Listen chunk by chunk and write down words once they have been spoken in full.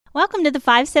Welcome to the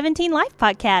 517 Life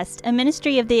Podcast, a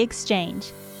ministry of the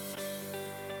Exchange.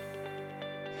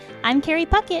 I'm Carrie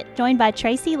Puckett, joined by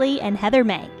Tracy Lee and Heather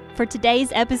May. For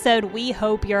today's episode, we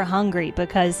hope you're hungry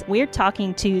because we're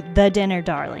talking to the dinner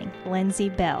darling, Lindsey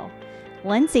Bell.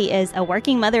 Lindsey is a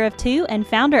working mother of two and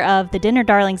founder of the Dinner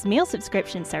Darlings meal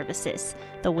subscription services,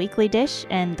 The Weekly Dish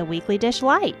and The Weekly Dish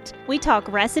Lite. We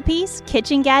talk recipes,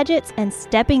 kitchen gadgets, and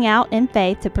stepping out in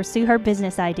faith to pursue her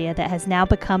business idea that has now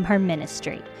become her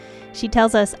ministry. She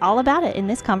tells us all about it in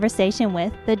this conversation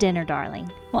with the Dinner Darling.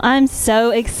 Well, I'm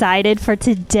so excited for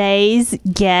today's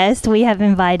guest. We have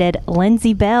invited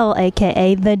Lindsey Bell,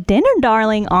 a.k.a. the Dinner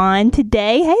Darling, on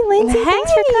today. Hey, Lindsey,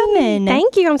 thanks for coming.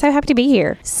 Thank you. I'm so happy to be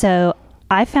here. So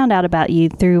I found out about you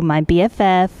through my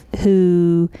BFF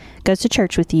who goes to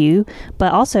church with you,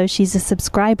 but also she's a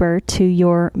subscriber to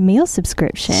your meal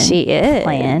subscription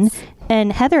plan.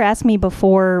 And Heather asked me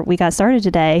before we got started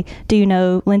today, do you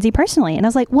know Lindsey personally? And I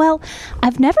was like, well,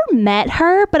 I've never met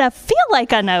her, but I feel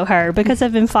like I know her because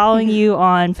I've been following you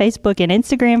on Facebook and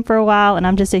Instagram for a while, and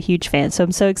I'm just a huge fan. So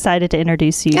I'm so excited to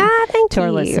introduce you to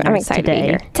our listeners. I'm excited today. to be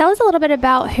here. Tell us a little bit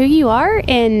about who you are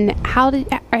and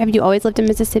have you always lived in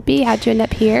Mississippi? How'd you end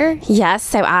up here? Yes,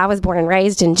 so I was born and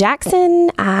raised in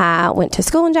Jackson. I went to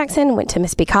school in Jackson, went to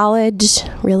Mississippi College,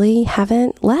 really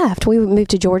haven't left. We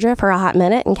moved to Georgia for a hot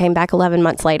minute and came back 11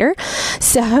 months later.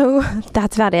 So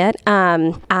that's about it.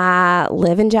 I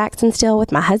live in Jackson still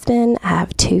with my husband. I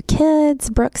have two kids,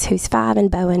 Brooks, who's 5,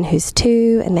 and Bowen, who's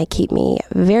 2, and they keep me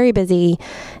very busy,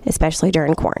 especially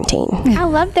during quarantine. I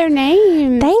love their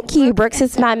name. Thank you. Brooks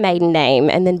is my maiden name,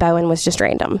 and then Bowen was just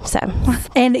random. So,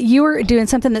 and you were doing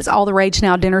something that's all the rage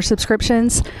now, dinner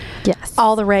subscriptions. Yes.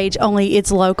 All the rage, only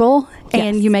it's local. Yes.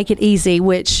 And you make it easy,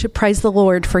 which praise the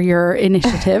Lord for your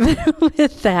initiative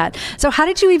with that. So how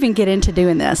did you even get into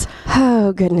doing this?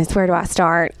 Oh, goodness. Where do I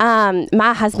start?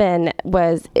 My husband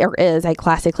is a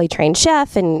classically trained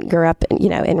chef and grew up,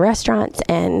 in restaurants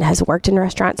and has worked in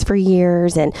restaurants for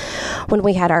years. And when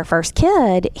we had our first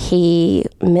kid, he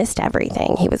missed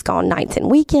everything. He was gone nights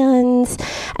and weekends.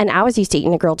 And I was used to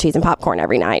eating a grilled cheese and popcorn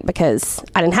every night because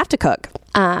I didn't have to cook.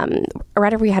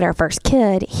 Right after we had our first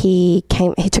kid, he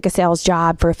took a sales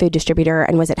job for a food distributor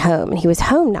and was at home, and he was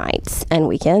home nights and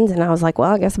weekends. And I was like,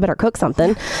 well, I guess I better cook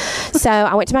something. So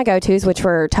I went to my go-tos, which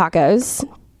were tacos,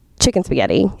 chicken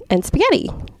spaghetti,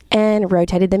 and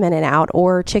rotated them in and out,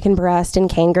 or chicken breast and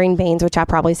canned green beans, which I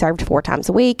probably served 4 times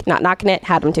a week. Not knocking it,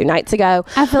 had them 2 nights ago.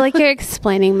 I feel like you're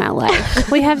explaining my life.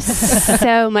 We have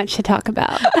so much to talk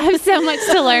about. I have so much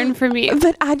to learn from you.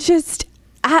 But I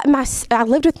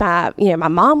lived with my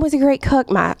mom was a great cook.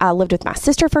 I lived with my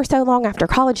sister for so long. After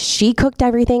college, she cooked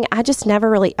everything. I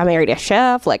married a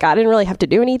chef. Like, I didn't really have to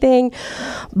do anything,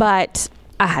 but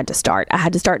I had to start.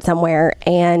 Somewhere.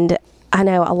 And I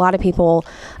know a lot of people,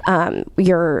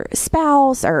 your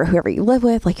spouse or whoever you live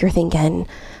with, like, you're thinking,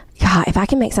 God, if I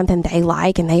can make something they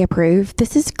like and they approve,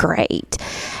 this is great.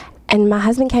 And my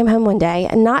husband came home one day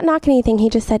and not knocking anything. He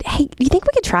just said, hey, do you think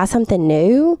we could try something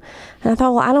new? And I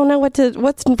thought, well, I don't know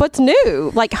what's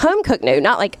new, like home cooked new,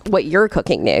 not like what you're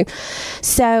cooking new.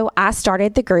 So I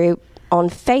started the group on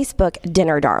Facebook,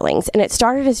 Dinner Darlings. And it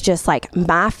started as just like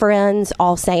my friends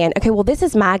all saying, okay, well, this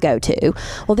is my go-to.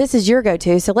 Well, this is your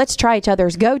go-to. So let's try each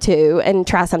other's go-to and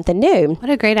try something new. What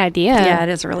a great idea. Yeah, it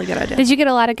is a really good idea. Did you get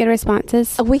a lot of good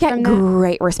responses? We got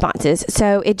great responses.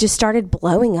 So it just started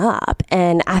blowing up.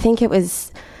 And I think it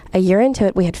was a year into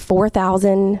it, we had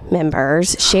 4,000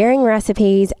 members sharing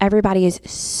recipes. Everybody is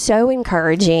so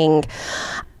encouraging.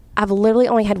 I've literally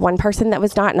only had one person that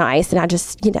was not nice. And I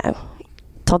just,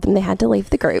 told them they had to leave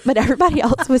the group, but everybody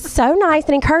else was so nice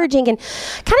and encouraging and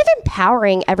kind of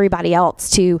empowering everybody else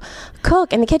to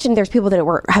cook in the kitchen. There's people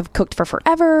that have cooked for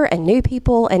forever and new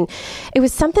people, and it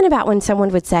was something about when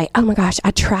someone would say, oh my gosh,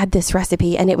 I tried this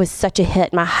recipe and it was such a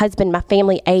hit. My husband, my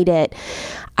family ate it.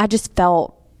 I just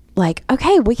felt like,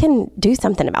 okay, we can do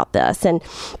something about this. And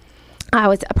I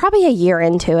was probably a year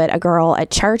into it. A girl at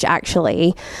church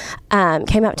actually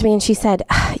came up to me and she said,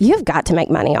 you've got to make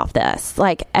money off this.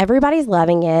 Like, everybody's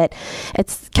loving it.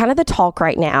 It's kind of the talk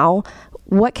right now.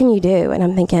 What can you do? And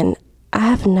I'm thinking, I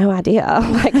have no idea.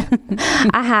 Like,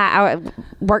 I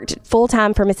worked full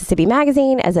time for Mississippi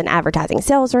Magazine as an advertising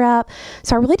sales rep.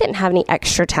 So I really didn't have any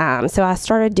extra time. So I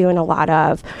started doing a lot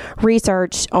of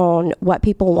research on what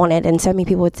people wanted. And so many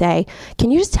people would say,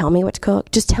 can you just tell me what to cook?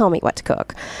 Just tell me what to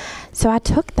cook. So I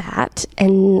took that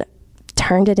and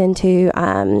turned it into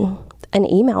an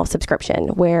email subscription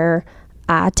where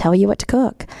I tell you what to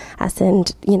cook. I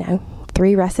send,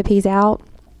 3 recipes out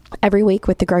every week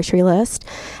with the grocery list.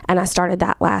 And I started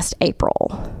that last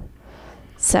April.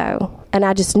 So, and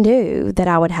I just knew that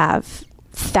I would have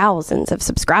thousands of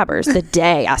subscribers the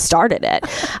day I started it.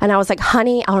 And I was like,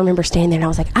 honey, I remember staying there and I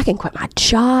was like, I can quit my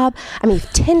job. I mean,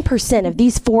 10% of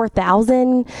these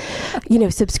 4,000,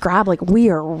 subscribe, like we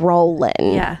are rolling.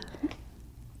 Yeah.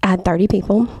 I had 30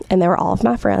 people and they were all of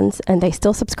my friends and they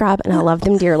still subscribe and I love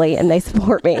them dearly and they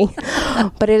support me.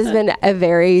 But it has been a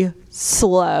very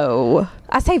slow,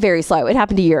 I say very slow, it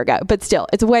happened a year ago, but still,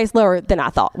 it's way slower than I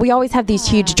thought. We always have these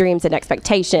huge dreams and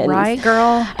expectations. Right,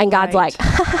 girl? And God's like,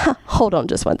 hold on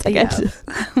just one second.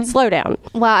 Slow down.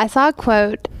 Well, I saw a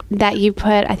quote that you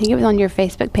put, I think it was on your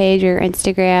Facebook page or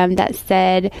Instagram, that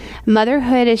said,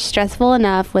 motherhood is stressful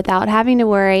enough without having to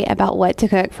worry about what to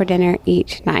cook for dinner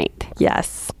each night.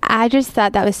 Yes. I just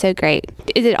thought that was so great.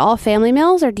 Is it all family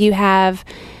meals, or do you have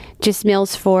just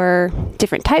meals for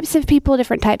different types of people,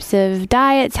 different types of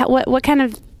diets? What kind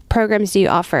of programs do you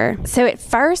offer? So it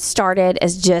first started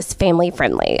as just family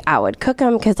friendly. I would cook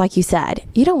them because, like you said,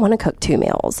 you don't want to cook 2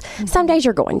 meals. Mm-hmm. Some days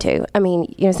you're going to. I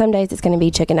mean, some days it's going to be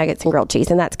chicken nuggets and grilled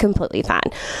cheese, and that's completely fine.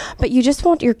 But you just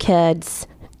want your kids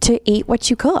to eat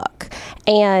what you cook.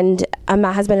 And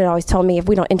my husband had always told me, if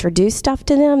we don't introduce stuff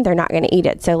to them, they're not going to eat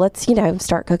it. So let's,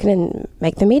 start cooking and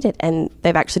make them eat it. And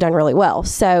they've actually done really well.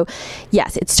 So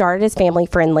yes, it started as family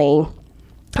friendly.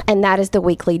 And that is the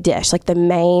weekly dish. Like the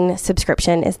main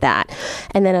subscription is that.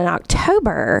 And then in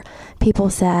October,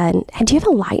 people said, hey, do you have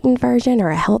a lightened version or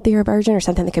a healthier version or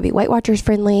something that could be Weight Watchers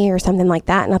friendly or something like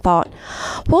that? And I thought,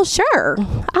 well, sure,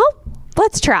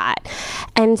 let's try it.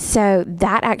 And so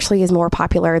that actually is more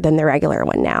popular than the regular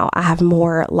one now. I have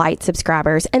more light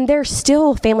subscribers and they're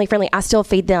still family friendly. I still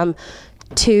feed them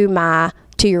to my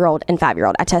 2-year-old and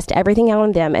 5-year-old. I test everything out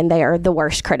on them and they are the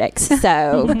worst critics.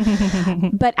 So,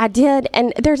 but I did.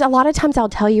 And there's a lot of times I'll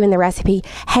tell you in the recipe,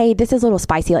 hey, this is a little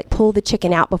spicy. Like pull the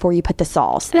chicken out before you put the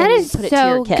sauce. That is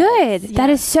so good. Yeah. That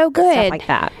is so good. Stuff like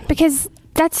that. Because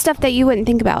that's stuff that you wouldn't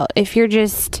think about if you're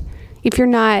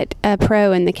not a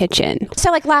pro in the kitchen.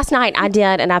 So like last night I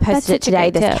did, and I posted it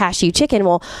today, this cashew chicken.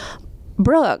 Well,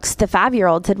 Brooks, the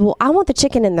 5-year-old, said, well, I want the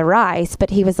chicken and the rice,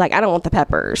 but he was like, I don't want the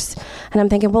peppers. And I'm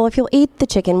thinking, well, if you'll eat the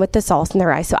chicken with the sauce and the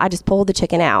rice. So I just pulled the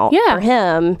chicken out for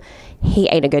him. He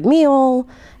ate a good meal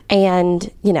and,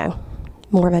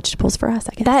 more vegetables for us,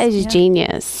 I guess. That is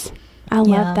genius. I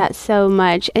love that so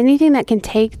much. Anything that can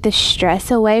take the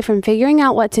stress away from figuring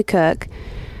out what to cook.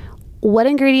 What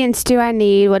ingredients do I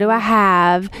need? What do I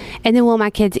have? And then will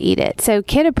my kids eat it? So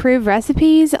kid-approved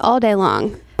recipes all day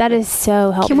long. That is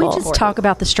so helpful. Can we just talk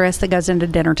about the stress that goes into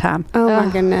dinner time? Oh,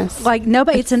 my goodness. Like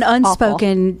nobody, it's an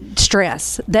unspoken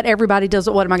stress that everybody does.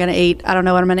 What am I going to eat? I don't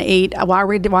know what I'm going to eat. Why are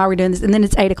we doing this? And then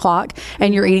it's 8:00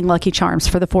 and you're eating Lucky Charms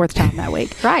for the 4th time that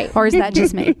week. Right. Or is that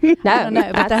just me? No. I don't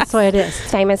know, but that's the way it is.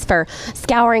 Famous for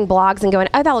scouring blogs and going,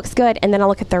 oh, that looks good. And then I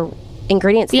look at their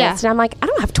ingredients list and I'm like, I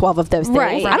don't have 12 of those things.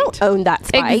 Right. I don't own that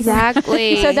spice.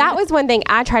 Exactly. So that was one thing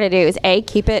I try to do is A,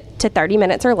 keep it to 30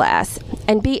 minutes or less,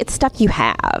 and B, it's stuff you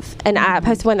have. And I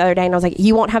posted one the other day and I was like,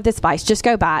 you won't have this spice, just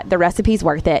go buy it. The recipe's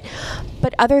worth it.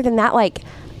 But other than that, like,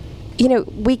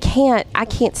 I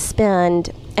can't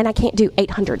spend, and I can't do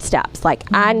 800 steps. Like,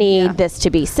 I need this to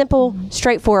be simple,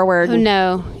 straightforward. Oh,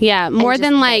 no. Yeah. More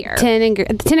than like 10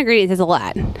 ingredients is a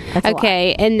lot. That's a lot.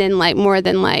 And then like more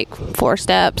than like 4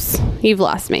 steps. You've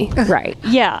lost me. Right.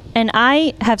 Yeah. And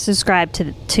I have subscribed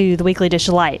to the Weekly Dish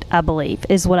Light, I believe,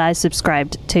 is what I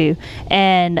subscribed to.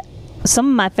 And some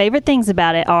of my favorite things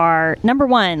about it are, number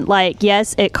one, like,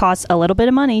 yes, it costs a little bit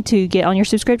of money to get on your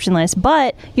subscription list,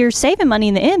 but you're saving money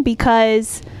in the end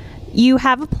because you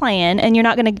have a plan and you're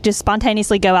not going to just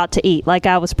spontaneously go out to eat like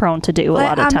I was prone to do a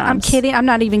lot of times. I'm kidding. I'm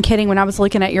not even kidding. When I was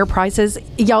looking at your prices,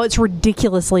 y'all, it's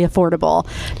ridiculously affordable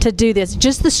to do this.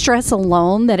 Just the stress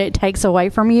alone that it takes away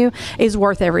from you is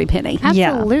worth every penny.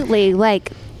 Absolutely. Yeah.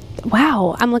 Like,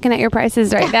 wow, I'm looking at your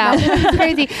prices right now. It's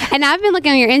crazy. And I've been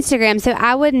looking on your Instagram, so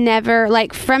I would never,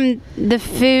 like, from the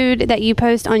food that you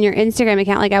post on your Instagram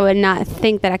account, like, I would not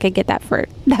think that I could get that for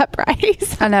that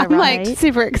price. I know, I'm like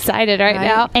super excited right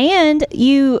now. And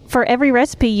for every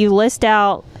recipe, you list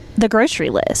out the grocery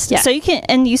list. Yeah. So you can,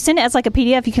 and you send it as like a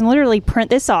PDF. You can literally print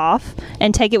this off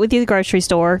and take it with you to the grocery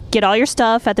store, get all your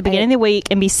stuff at the beginning of the week,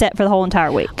 and be set for the whole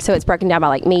entire week. So it's broken down by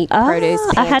like meat, produce,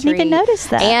 pantry. I hadn't even noticed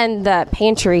that. And the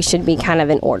pantry should be kind of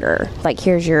in order. Like,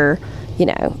 here's your,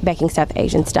 baking stuff,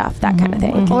 Asian stuff, that kind of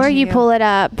thing. Or you pull it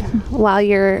up while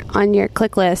you're on your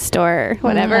click list or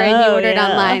whatever, and you order it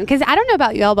online. Because I don't know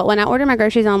about y'all, but when I order my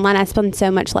groceries online, I spend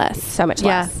so much less. So much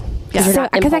less.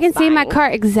 Because I can see in my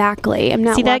cart exactly. I'm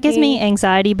not. That gives me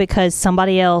anxiety because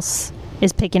somebody else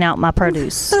is picking out my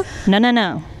produce.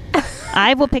 No.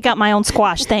 I will pick out my own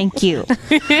squash. Thank you.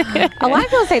 A lot of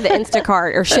people say the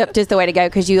Instacart or shipped is the way to go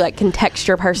because you can text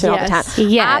your person all the time.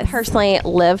 Yes. I personally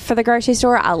live for the grocery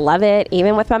store. I love it,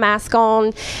 even with my mask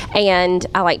on. And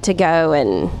I like to go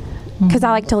and because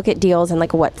I like to look at deals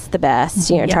and what's the best,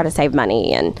 try to save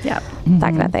money and that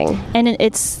kind of thing. And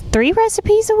it's 3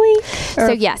 recipes a week?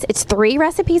 So yes, it's 3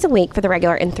 recipes a week for the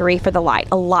regular and 3 for the light.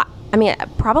 A lot. I mean,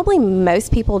 probably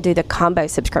most people do the combo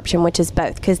subscription, which is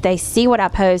both, because they see what I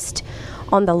post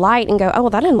on the light and go, oh, well,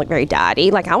 that didn't look very diety.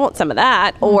 I want some of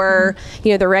that. Or,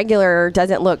 the regular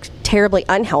doesn't look terribly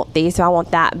unhealthy, so I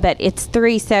want that. But it's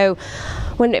 3. So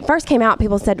when it first came out,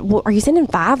 people said, well, are you sending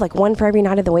 5, 1 for every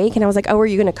night of the week? And I was like, oh, are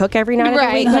you going to cook every night of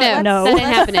the week? No, that ain't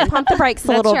happening. Pump the brakes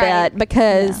a little bit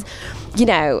because...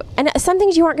 and some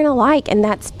things you aren't going to like, and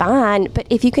that's fine. But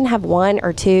if you can have 1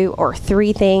 or 2 or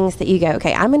 3 things that you go,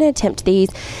 okay, I'm going to attempt these,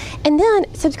 and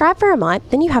then subscribe for a month,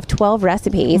 then you have 12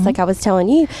 recipes, like I was telling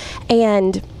you,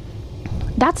 and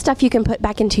that's stuff you can put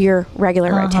back into your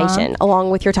regular rotation, along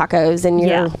with your tacos and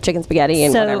your chicken spaghetti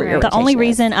and whatever your the only rotation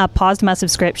reason I paused my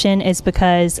subscription is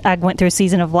because I went through a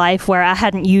season of life where I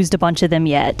hadn't used a bunch of them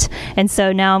yet, and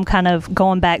so now I'm kind of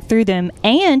going back through them.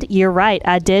 And you're right,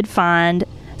 I did find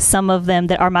some of them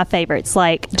that are my favorites.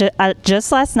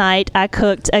 Just last night I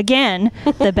cooked again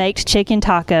the baked chicken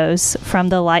tacos from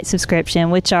the light subscription,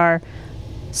 which are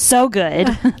so good.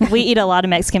 We eat a lot of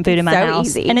Mexican food in my house,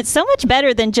 easy. and it's so much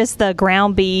better than just the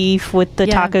ground beef with the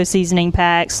taco seasoning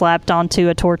pack slapped onto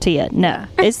a tortilla.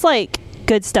 It's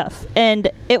good stuff, and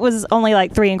it was only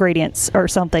 3 ingredients or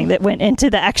something that went into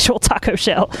the actual taco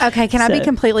shell. Okay, can I be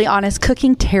completely honest?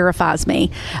 Cooking terrifies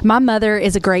me. My mother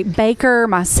is a great baker.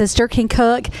 My sister can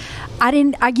cook.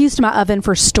 I used my oven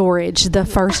for storage the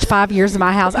first 5 years of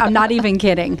my house. I'm not even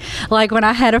kidding. When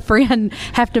I had a friend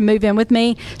have to move in with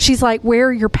me, she's like, where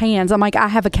are your pans? I'm like, I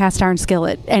have a cast iron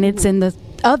skillet and it's in the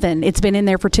oven. It's been in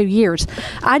there for 2 years.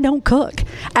 I don't cook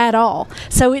at all.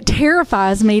 So it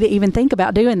terrifies me to even think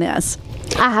about doing this.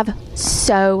 I have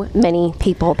so many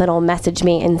people that'll message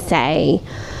me and say,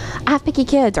 I have picky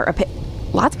kids, or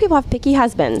lots of people have picky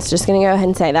husbands. Just going to go ahead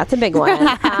and say that's a big one.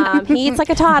 He eats like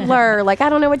a toddler. I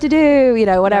don't know what to do,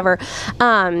 whatever.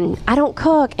 I don't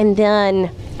cook. And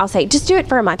then I'll say, just do it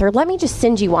for a month, or let me just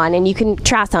send you one and you can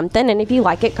try something. And if you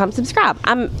like it, come subscribe.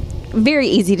 I'm very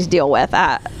easy to deal with,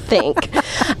 I think.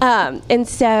 And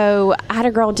so I had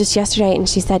a girl just yesterday and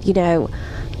she said,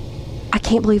 I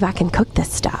can't believe I can cook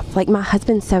this stuff. My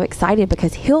husband's so excited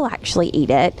because he'll actually eat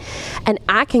it and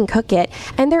I can cook it.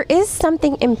 And there is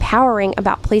something empowering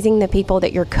about pleasing the people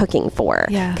that you're cooking for.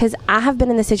 Because I have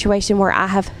been in the situation where I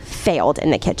have failed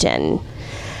in the kitchen.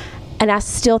 And I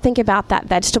still think about that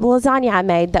vegetable lasagna I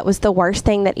made that was the worst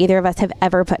thing that either of us have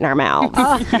ever put in our mouths.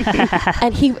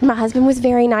 And my husband was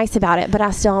very nice about it, but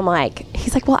I still am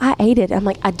he's like, well, I ate it. I'm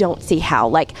like, I don't see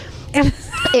how.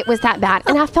 It was that bad.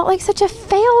 And I felt like such a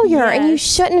failure. And you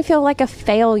shouldn't feel like a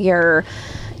failure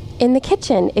in the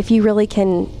kitchen if you really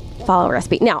can follow a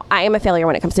recipe. Now, I am a failure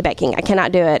when it comes to baking. I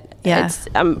cannot do it.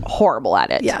 I'm horrible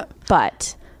at it.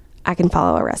 But I can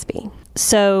follow a recipe.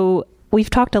 So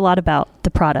we've talked a lot about the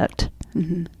product.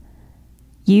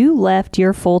 You left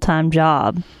your full-time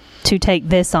job to take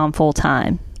this on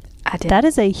full-time. I did. That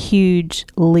is a huge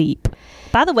leap.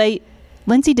 By the way,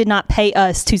 Lindsey did not pay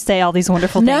us to say all these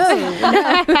wonderful things. No.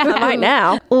 I might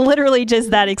now. Literally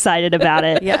just that excited about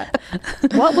it.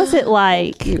 What was it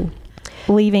like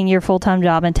leaving your full-time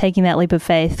job and taking that leap of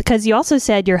faith? Because you also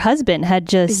said your husband had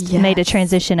just made a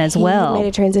transition as well. He made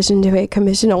a transition to a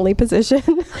commission-only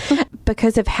position.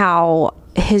 Because of how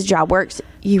his job works,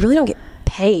 you really don't get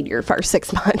paid your first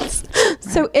 6 months.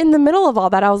 So in the middle of all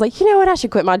that, I was like, you know what? I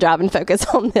should quit my job and focus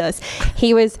on this.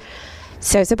 He was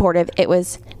so supportive. It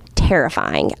was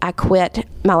terrifying. I quit.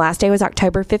 My last day was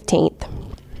October 15th.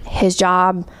 His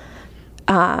job,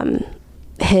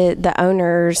 the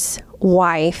owner's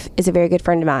wife is a very good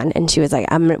friend of mine, and she was like,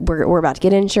 we're about to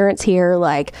get insurance here.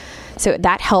 So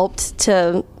that helped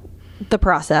to the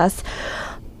process.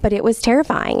 But it was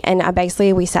terrifying. And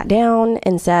we sat down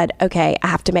and said, okay, I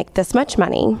have to make this much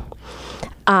money.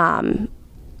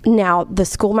 Now, the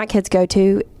school my kids go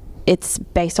to, it's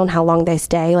based on how long they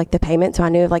stay, the payment. So I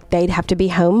knew they'd have to be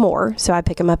home more. So I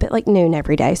pick them up at noon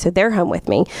every day. So they're home with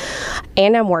me.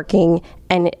 And I'm working.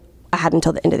 And I had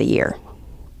until the end of the year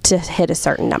to hit a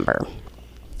certain number.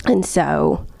 And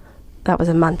so that was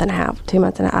a month and a half, 2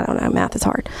 months and a half. I don't know. Math is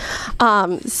hard.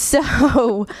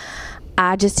 So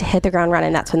I just hit the ground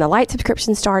running. That's when the light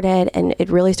subscription started, and it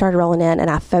really started rolling in. And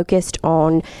I focused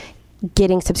on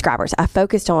getting subscribers. I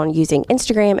focused on using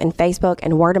Instagram and Facebook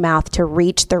and word of mouth to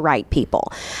reach the right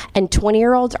people. And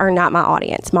 20-year-olds are not my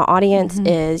audience. My audience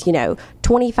is,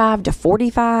 25 to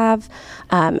 45,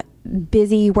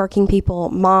 busy working people,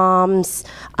 moms.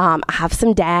 I have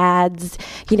some dads.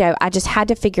 I just had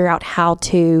to figure out how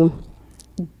to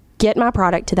get my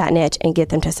product to that niche and get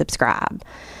them to subscribe.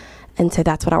 And so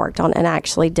that's what I worked on. And I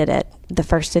actually did it the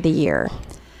first of the year.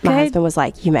 My husband was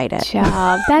like, "You made it."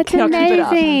 Job. That's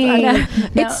amazing.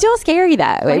 It's still scary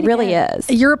though. It really is.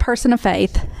 You're a person of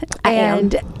faith.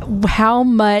 And how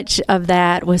much of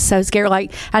that was so scary?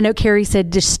 Like, I know Carrie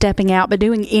said just stepping out, but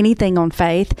doing anything on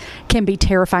faith can be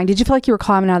terrifying. Did you feel like you were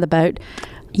climbing out of the boat?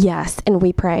 Yes, and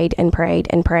we prayed and prayed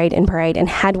and prayed and prayed. And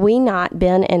had we not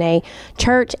been in a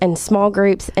church and small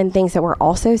groups and things that were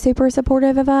also super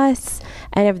supportive of us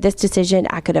and of this decision,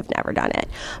 I could have never done it.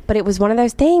 But it was one of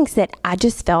those things that I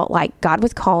just felt like God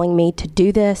was calling me to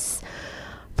do this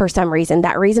for some reason.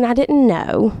 That reason I didn't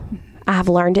know. I have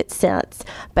learned it since.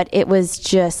 But it was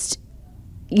just,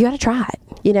 you got to try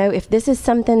it. If this is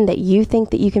something that you think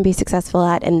that you can be successful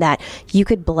at and that you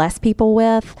could bless people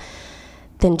with,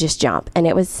 then just jump. And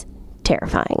it was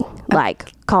terrifying.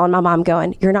 Like calling my mom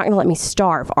going, "You're not going to let me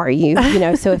starve, are you?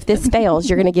 So if this fails,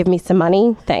 you're going to give me some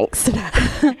money? Thanks."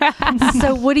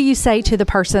 So what do you say to the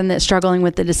person that's struggling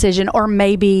with the decision, or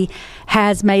maybe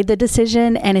has made the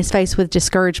decision and is faced with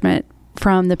discouragement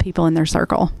from the people in their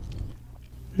circle?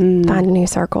 Find a new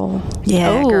circle.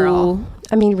 Yeah, girl.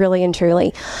 I mean, really and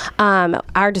truly.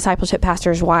 Our discipleship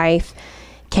pastor's wife,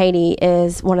 Katie,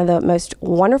 is one of the most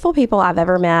wonderful people I've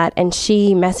ever met. And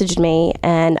she messaged me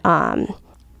and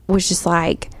was just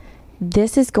like,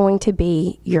 "This is going to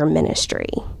be your ministry."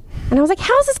 And I was like,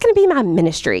 "How is this going to be my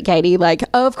ministry, Katie?" Like,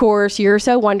 "Of course, you're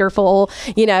so wonderful.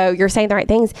 You're saying the right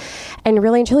things." And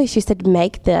really and truly, she said,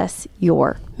 "Make this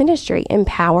your ministry.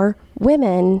 Empower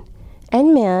women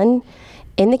and men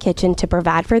in the kitchen to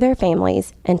provide for their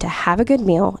families and to have a good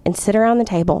meal and sit around the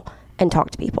table and talk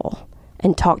to people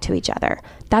and talk to each other."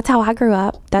 That's how I grew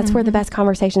up. That's where the best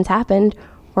conversations happened,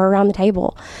 were around the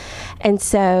table. And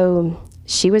so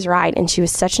she was right. And she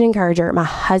was such an encourager. My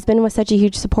husband was such a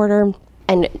huge supporter.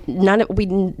 And we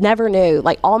never knew,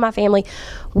 like all my family,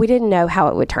 we didn't know how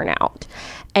it would turn out.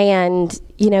 And,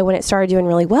 when it started doing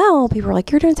really well, people were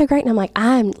like, "You're doing so great." And I'm like,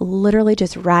 I'm literally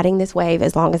just riding this wave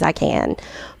as long as I can,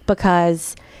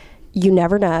 because you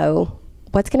never know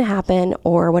what's going to happen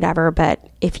or whatever. But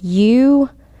if you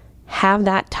have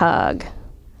that tug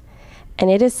and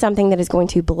it is something that is going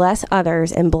to bless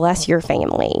others and bless your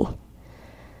family,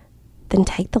 then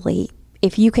take the leap.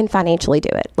 If you can financially do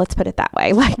it, let's put it that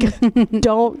way. Like,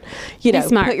 don't,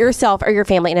 put yourself or your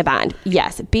family in a bind.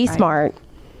 Yes, be smart,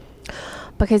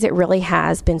 because it really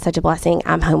has been such a blessing.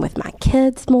 I'm home with my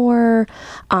kids more.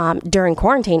 During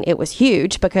quarantine, it was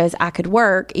huge because I could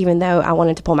work, even though I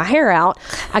wanted to pull my hair out.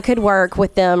 I could work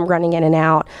with them running in and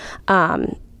out.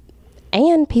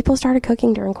 And people started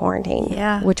cooking during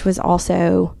quarantine, which was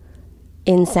also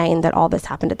insane that all this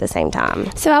happened at the same time.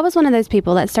 So I was one of those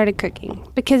people that started cooking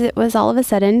because it was all of a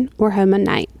sudden we're home on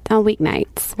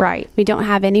weeknights. Right. We don't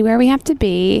have anywhere we have to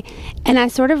be. And I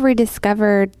sort of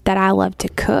rediscovered that I love to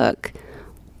cook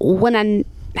when I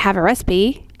have a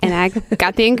recipe and I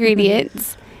got the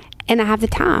ingredients and I have the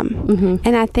time. Mm-hmm.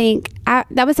 And I think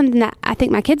that was something that I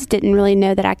think my kids didn't really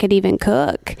know that I could even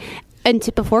cook.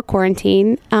 Until before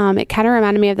quarantine, it kind of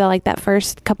reminded me of that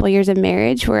first couple of years of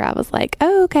marriage where I was like,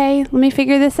 "Oh, okay, let me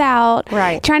figure this out."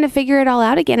 Right. Trying to figure it all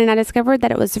out again. And I discovered that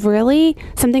it was really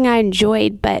something I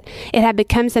enjoyed, but it had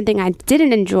become something I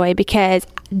didn't enjoy because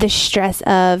the stress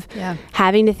of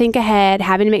having to think ahead,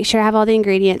 having to make sure I have all the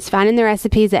ingredients, finding the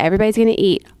recipes that everybody's going to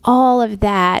eat. All of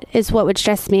that is what would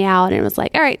stress me out. And it was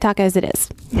like, all right, tacos it is.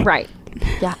 Right.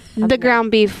 Yeah. The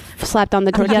ground beef slapped on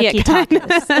the tortilla.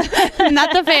 Tacos.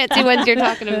 Not the fancy ones you're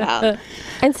talking about.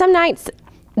 And some nights,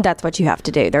 that's what you have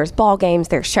to do. There's ball games,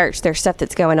 there's church, there's stuff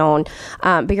that's going on.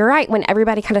 But you're right. When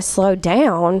everybody kind of slowed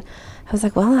down, I was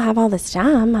like, well, I have all this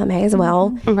time. I may as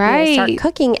well start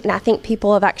cooking. And I think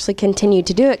people have actually continued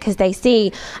to do it because they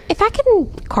see, if I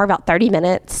can carve out 30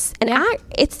 minutes, and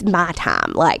it's my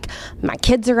time. Like, my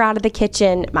kids are out of the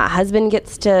kitchen. My husband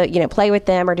gets to, play with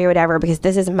them or do whatever because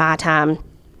this is my time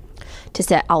to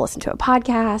sit. I'll listen to a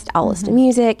podcast. I'll listen to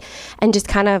music and just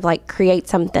kind of create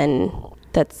something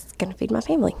that's going to feed my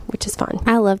family, which is fun.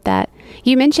 I love that.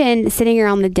 You mentioned sitting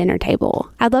around the dinner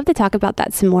table. I'd love to talk about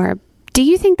that some more. Do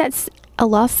you think that's a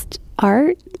lost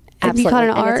art? Absolutely. You call it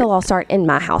an art? It's a lost art in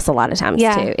my house a lot of times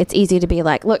too. It's easy to be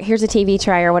like, look, here's a TV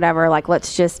tray or whatever.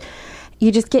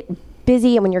 You just get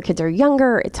busy. And when your kids are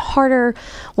younger, it's harder.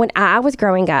 When I was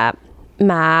growing up,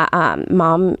 my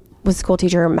mom was a school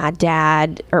teacher. My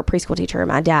dad, or preschool teacher,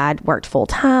 my dad worked full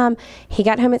time. He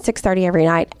got home at 6:30 every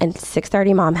night, and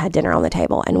 6:30 mom had dinner on the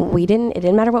table. And it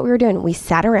didn't matter what we were doing. We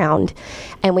sat around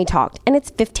and we talked, and it's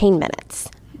 15 minutes.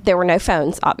 There were no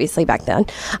phones, obviously, back then.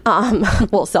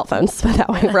 Well, cell phones, but that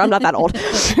way, I'm not that old.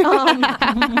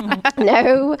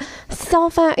 No cell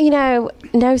phone,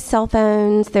 no cell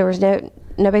phones. There was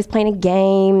nobody's playing a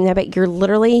game. You're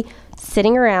literally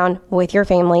sitting around with your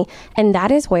family, and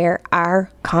that is where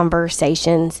our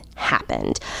conversations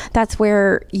happened. That's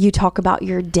where you talk about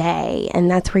your day, and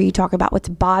that's where you talk about what's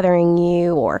bothering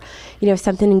you, or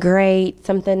something great,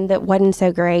 something that wasn't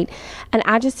so great. And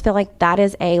I just feel like that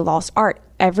is a lost art.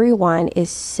 Everyone is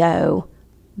so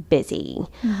busy,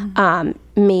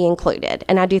 me included,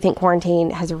 and I do think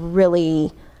quarantine has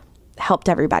really helped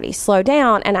everybody slow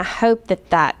down, and I hope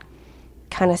that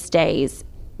kind of stays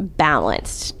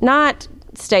balanced, not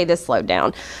stay this slowed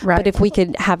down, right? But if we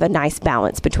could have a nice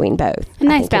balance between both, a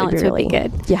nice balance would be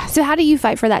good. Yeah. So how do you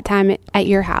fight for that time at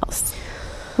your house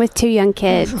with 2 young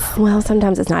kids? Well,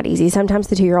 sometimes it's not easy. Sometimes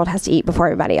the 2-year-old has to eat before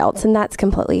everybody else, and that's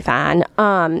completely fine.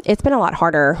 It's been a lot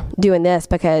harder doing this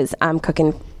because I'm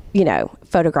cooking,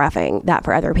 photographing that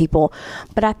for other people.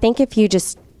 But I think if you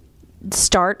just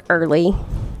start early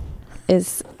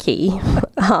is key.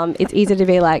 It's easy to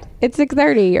be like, it's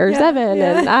 6:30 or 7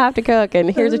 and I have to cook, and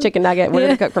here's a chicken nugget. We're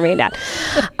going to cook for me and Dad.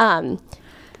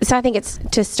 So I think it's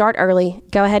to start early,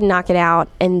 go ahead and knock it out,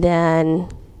 and then,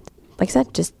 like I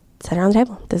said, just sit around the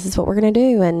table. This is what we're going to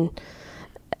do. And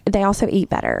they also eat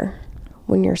better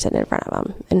when you're sitting in front of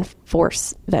them and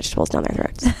force vegetables down their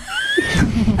throats.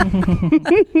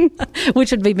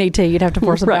 Which would be me too. You'd have to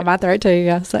force them down my throat too.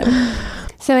 Yeah.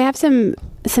 So we have some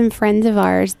friends of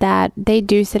ours that they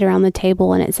do sit around the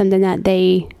table, and it's something that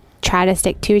they try to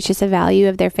stick to. It's just a value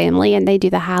of their family, and they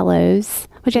do the high-lows,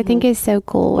 which I think is so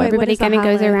cool. Wait, everybody kind of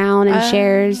goes around and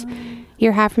shares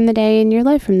your high from the day and your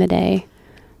low from the day.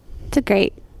 It's a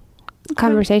great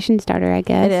conversation starter, I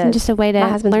guess. It is. And just a way to My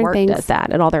husband's learn work things. does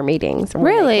that at all their meetings.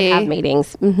 Really? They have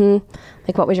meetings.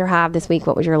 Like, what was your high this week?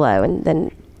 What was your low? And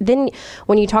then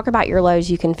when you talk about your lows,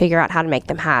 you can figure out how to make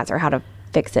them highs or how to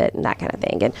fix it and that kind of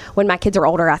thing. And when my kids are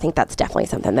older, I think that's definitely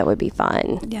something that would be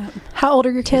fun. Yeah. How old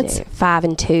are your kids? 5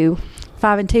 and 2.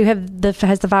 5 and 2.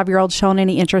 Has the 5-year-old shown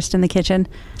any interest in the kitchen?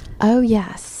 Oh,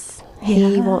 yes.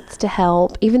 He wants to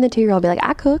help. Even the 2-year-old will be like,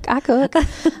 I cook.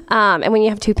 And when you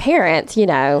have 2 parents,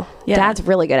 Dad's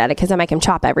really good at it because I make him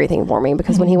chop everything for me,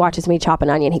 because when he watches me chop an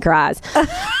onion, he cries.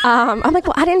 I'm like,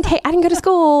 well, I didn't go to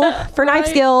school for knife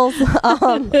skills.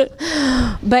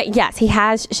 But yes, he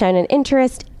has shown an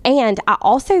interest. And I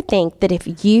also think that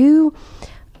if you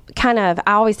I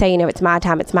always say, it's my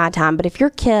time. But if your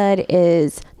kid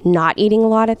is not eating a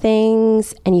lot of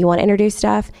things and you want to introduce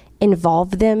stuff,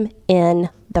 involve them in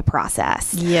the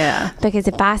process. Yeah. Because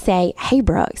if I say, hey,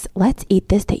 Brooks, let's eat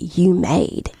this that you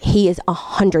made, he is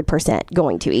 100%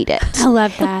 going to eat it. I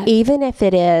love that. Even if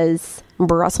it is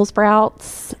Brussels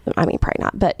sprouts. I mean, probably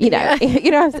not, but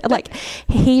like,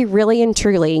 he really and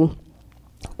truly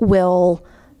will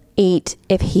eat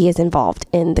if he is involved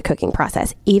in the cooking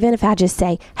process. Even if I just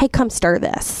say, hey, come stir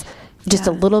this. Just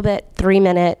a little bit,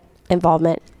 3-minute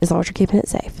involvement, as long as you're keeping it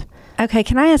safe. Okay,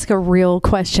 can I ask a real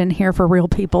question here for real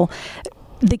people?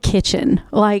 The kitchen.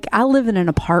 Like, I live in an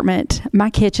apartment. My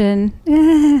kitchen,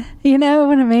 you know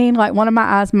what I mean? Like, one of my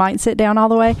eyes might sit down all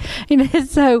the way.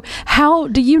 So how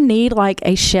do you need like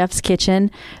a chef's kitchen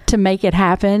to make it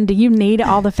happen? Do you need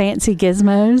all the fancy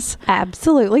gizmos?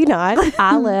 Absolutely not.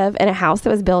 I live in a house that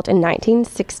was built in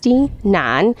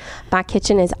 1969. My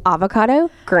kitchen is avocado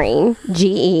green,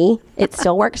 GE. It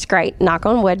still works great. Knock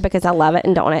on wood, because I love it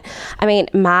and don't want it. I mean,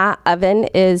 my oven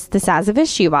is the size of a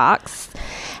shoebox.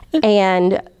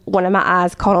 And one of my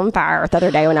eyes caught on fire the other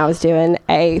day when I was doing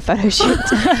a photo shoot.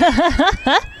 So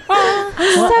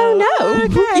no,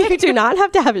 you do not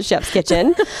have to have a chef's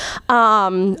kitchen.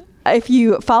 If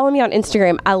you follow me on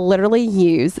Instagram, I literally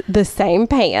use the same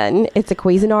pan. It's a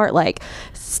Cuisinart, like,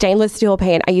 stainless steel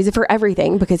pan. I use it for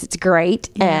everything because it's great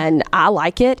and I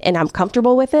like it and I'm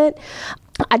comfortable with it.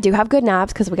 I do have good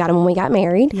knives because we got them when we got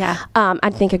married. Yeah. I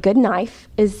think a good knife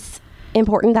is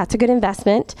important. That's a good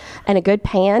investment, and a good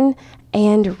pan,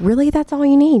 and really that's all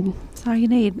you need. That's all you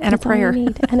need. And a prayer.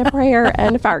 And a prayer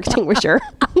and a fire extinguisher.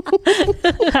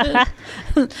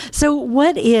 So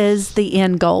what is the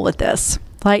end goal with this?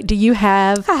 Like, do you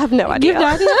have... I have no idea. You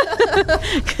have no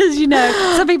idea?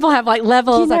 Because, some people have like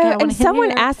levels. And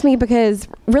someone asked me, because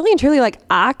really and truly, like,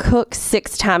 I cook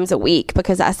 6 times a week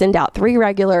because I send out 3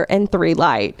 regular and 3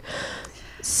 light.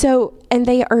 So, and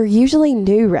they are usually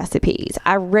new recipes.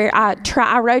 I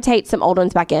rotate some old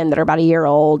ones back in that are about a year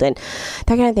old and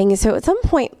that kind of thing. So at some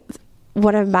point,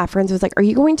 one of my friends was like, are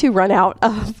you going to run out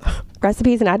of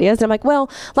recipes and ideas? And I'm like, well,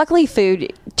 luckily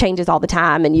food changes all the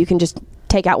time and you can just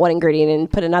take out one ingredient and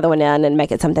put another one in and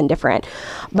make it something different.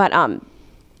 But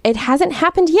it hasn't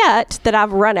happened yet that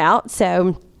I've run out.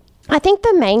 So I think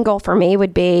the main goal for me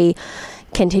would be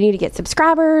continue to get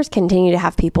subscribers, continue to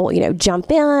have people, jump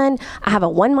in. I have a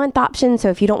 1-month option. So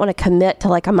if you don't want to commit to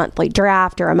like a monthly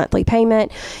draft or a monthly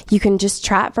payment, you can just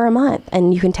try it for a month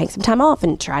and you can take some time off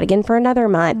and try it again for another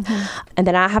month. Mm-hmm. And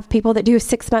then I have people that do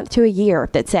 6 months to a year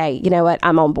that say, you know what,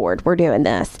 I'm on board. We're doing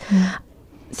this. Mm-hmm.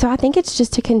 So I think it's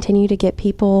just to continue to get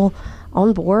people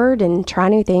on board and try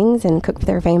new things and cook for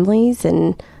their families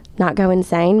and not go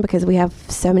insane, because we have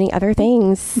so many other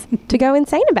things to go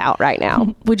insane about right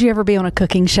now. Would you ever be on a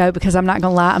cooking show? Because I'm not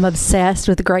going to lie, I'm obsessed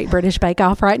with the Great British Bake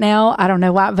Off right now. I don't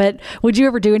know why, but would you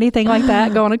ever do anything like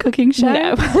that? Go on a cooking show?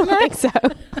 No, I don't think so.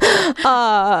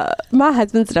 My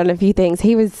husband's done a few things.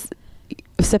 He was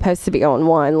supposed to be on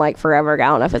one like forever ago. I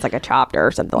don't know if it's like a chapter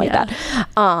or something like that,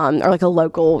 or like a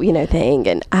local thing,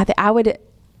 and I would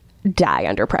die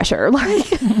under pressure. Like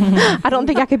I don't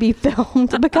think I could be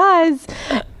filmed because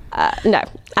no,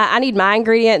 I need my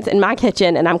ingredients in my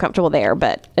kitchen and I'm comfortable there,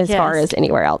 but as far as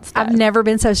anywhere else, I've never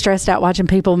been so stressed out watching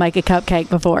people make a cupcake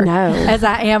before as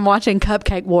I am watching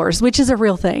Cupcake Wars, which is a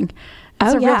real thing.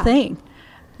 It's a real thing.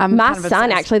 My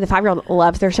son, actually, the 5-year-old,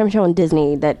 loves, there's some show on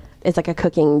Disney that is like a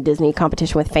cooking Disney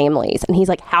competition with families. And he's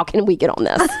like, how can we get on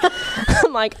this?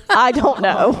 I'm like, I don't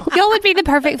know. Y'all would be the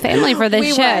perfect family for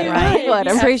this show, right? We would.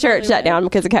 I'm pretty sure it shut down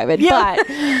because of COVID. Yeah.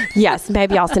 But yes,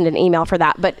 maybe I'll send an email for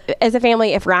that. But as a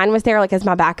family, if Ryan was there, like as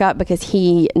my backup, because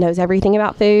he knows everything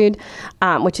about food,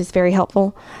 which is very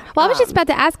helpful. Well, I was just about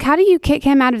to ask, how do you kick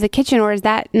him out of the kitchen, or is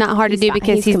that not hard to do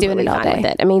because he's doing it all day? With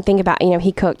it. I mean, think about,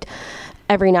 he cooked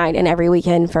every night and every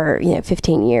weekend for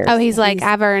 15 years. Oh, he's like,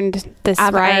 I've earned this.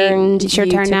 It's your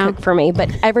turn now. Cook for me.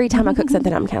 But every time I cook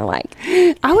something, I'm kind of like,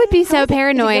 I would be so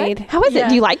paranoid. How is it?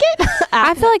 Do you like it?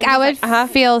 I feel like I would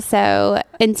feel so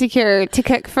insecure to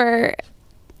cook for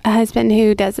a husband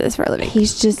who does this for a living.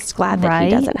 He's just glad that he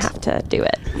doesn't have to do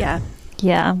it. Yeah.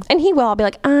 And he will. I'll be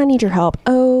like, I need your help.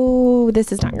 Oh,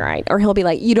 this is not right. Or he'll be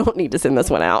like, you don't need to send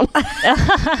this one out.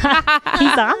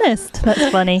 He's honest. That's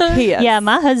funny. He is. Yeah,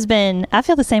 my husband, I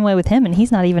feel the same way with him, and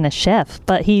he's not even a chef,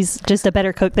 but he's just a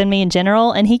better cook than me in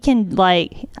general, and he can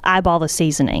eyeball the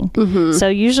seasoning. Mm-hmm. So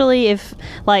usually if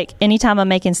anytime I'm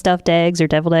making stuffed eggs or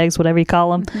deviled eggs, whatever you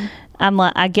call them, I'm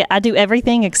like, I do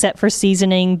everything except for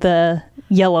seasoning the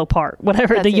yellow part,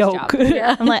 whatever. That's the yolk.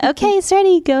 Yeah. I'm like, okay, it's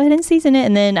ready. Go ahead and season it.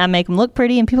 And then I make them look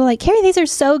pretty. And people are like, Carrie, these are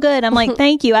so good. I'm like,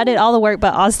 thank you. I did all the work,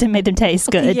 but Austin made them taste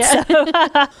good. Yeah. So.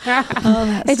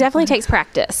 It definitely takes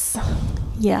practice.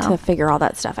 To figure all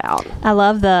that stuff out. I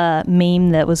love the meme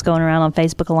that was going around on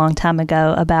Facebook a long time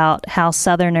ago about how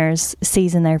Southerners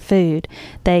season their food.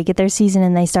 They get their seasoning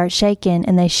and they start shaking,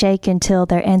 and they shake until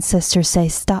their ancestors say,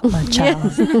 stop, my child.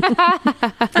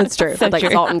 That's true. So like true.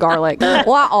 Salt and garlic.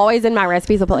 Well, I always in my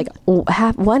recipes will put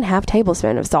one half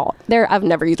tablespoon of salt. I've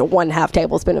never used a 1/2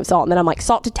 tablespoon of salt. And then I'm like,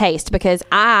 salt to taste, because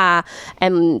I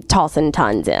am tossing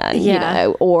tons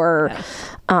in, or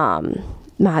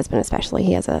my husband especially,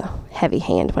 he has a heavy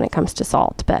hand when it comes to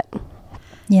salt. But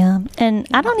yeah, and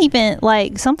I don't even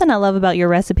something I love about your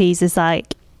recipes is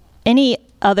any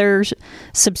other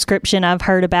subscription I've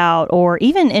heard about, or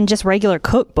even in just regular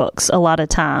cookbooks a lot of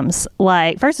times.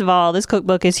 First of all, this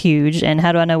cookbook is huge, and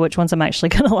how do I know which ones I'm actually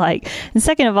gonna like? And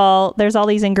second of all, there's all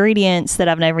these ingredients that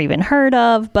I've never even heard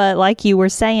of, but like you were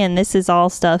saying, this is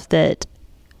all stuff that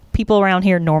people around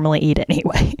here normally eat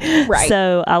anyway. Right.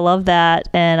 So I love that,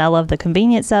 and I love the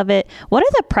convenience of it. What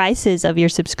are the prices of your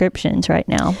subscriptions right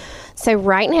now? So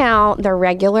right now, the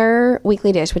regular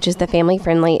weekly dish, which is the family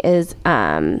friendly, is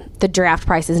the draft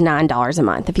price is $9 a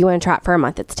month. If you want to try it for a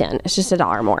month, it's $10. It's just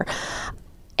 $1 more.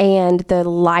 And the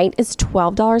light is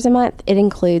 $12 a month. It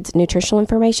includes nutritional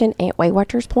information and Weight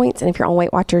Watchers points. And if you're on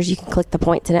Weight Watchers, you can click the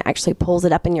points and it actually pulls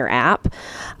it up in your app.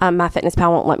 MyFitnessPal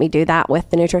won't let me do that with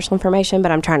the nutritional information,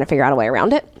 but I'm trying to figure out a way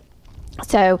around it.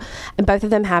 So both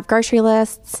of them have grocery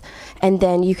lists, and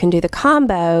then you can do the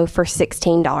combo for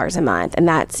 $16 a month, and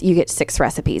that's, you get 6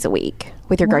 recipes a week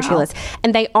with your grocery list.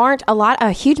 And they aren't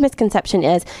a huge misconception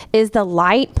is the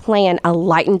light plan a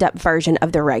lightened up version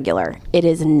of the regular? It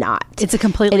is not. It's a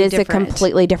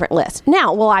completely different list.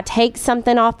 Now, will I take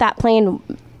something off that plan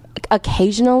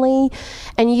occasionally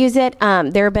and use it?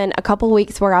 There have been a couple of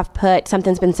weeks where I've put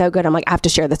something's been so good, I'm like, I have to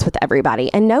share this with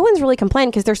everybody, and no one's really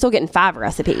complained because they're still getting 5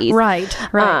 recipes. Right.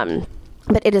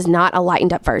 But it is not a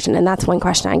lightened up version, and that's one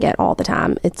question I get all the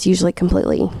time. It's usually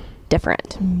completely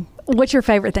different. What's your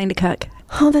favorite thing to cook?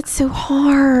 Oh, that's so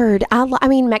hard. I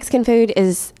mean, Mexican food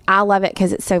I love it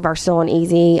because it's so versatile and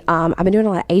easy. I've been doing a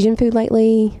lot of Asian food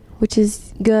lately, which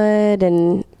is good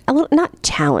and a little, not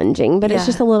challenging, but it's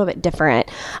just a little bit different.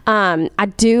 I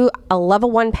love a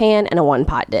one pan and a one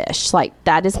pot dish. Like,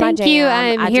 that is my jam. Thank you.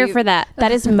 I'm here for that.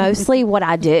 That is mostly what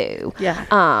I do. Yeah.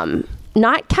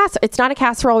 It's not a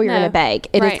casserole you're going to bake.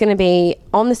 It is going to be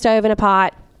on the stove in a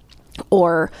pot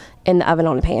or in the oven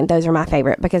on a pan. Those are my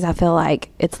favorite because I feel like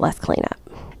it's less cleanup.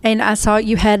 And I saw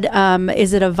you had,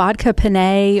 is it a vodka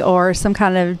pene or some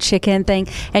kind of chicken thing?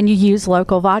 And you use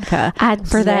local vodka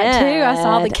for that too. I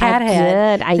saw the cat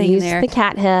head. I used the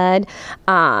cat head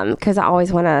because I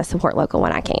always want to support local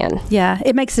when I can. Yeah,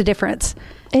 it makes a difference.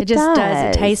 It just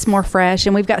does. It tastes more fresh,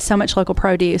 and we've got so much local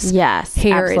produce. Yes,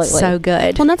 here absolutely. It's so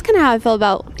good. Well, that's kind of how I feel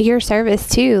about your service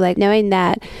too. Like, knowing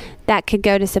that could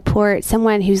go to support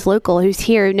someone who's local, who's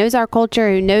here, who knows our culture,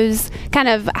 who knows kind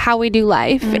of how we do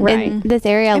life in this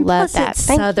area. I love that. It's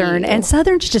Southern, and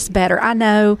Southern's just better. I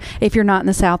know if you're not in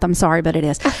the South, I'm sorry, but it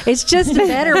is. It's just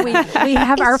better. We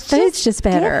have our food's just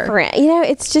better. Different.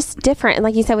 It's just different. And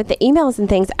like you said, with the emails and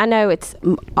things, I know it's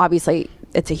obviously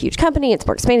it's a huge company. It's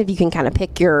more expanded. You can kind of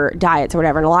pick your diets or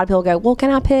whatever. And a lot of people go, well,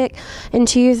 can I pick and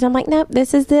choose? And I'm like, nope,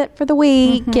 this is it for the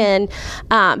week. And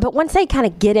but once they kind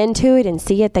of get into it and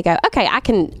see it, they go, okay, I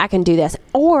can do this.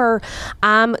 Or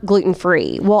I'm gluten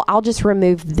free. Well, I'll just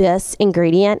remove this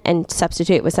ingredient and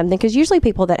substitute it with something. Because usually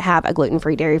people that have a gluten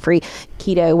free, dairy free,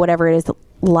 keto, whatever it is,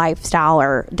 lifestyle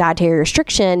or dietary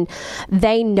restriction,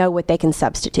 they know what they can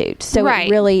substitute. So it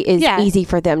really is easy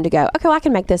for them to go, okay, well, I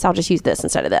can make this. I'll just use this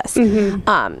instead of this.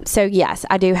 So yes,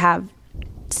 I do have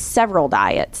several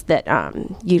diets that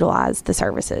utilize the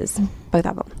services, both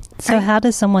of them. So how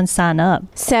does someone sign up?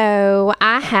 So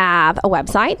I have a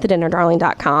website,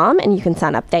 thedinnerdarling.com, and you can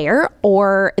sign up there.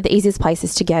 Or the easiest place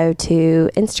is to go to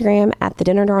Instagram at The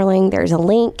Dinner Darling. There's a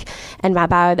link in my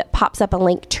bio that pops up a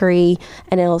link tree,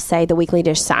 and it'll say the weekly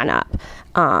dish sign up.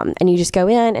 And you just go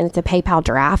in, and it's a PayPal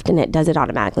draft, and it does it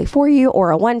automatically for you,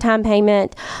 or a one-time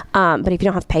payment. But if you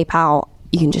don't have PayPal,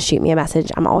 you can just shoot me a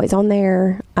message. I'm always on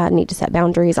there. I need to set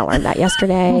boundaries. I learned that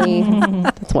yesterday.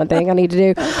 That's one thing I need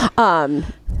to do.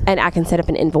 And I can set up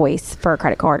an invoice for a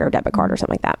credit card or a debit card or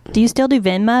something like that. Do you still do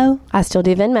Venmo? I still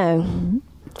do Venmo.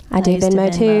 I do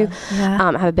Venmo too. Yeah.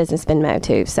 I have a business Venmo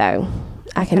too. So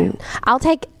I'll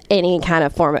take any kind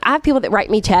of form. I have people that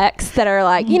write me checks that are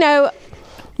like,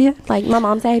 like my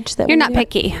mom's age. You're not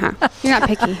picky, huh? You're not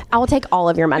picky. I will take all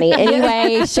of your money, any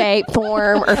way, shape,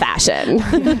 form, or fashion.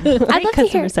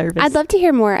 I'd love to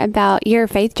hear more about your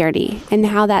faith journey and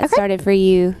how that started for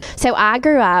you. So I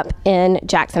grew up in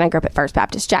Jackson. I grew up at First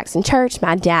Baptist Jackson Church.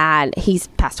 My dad, he's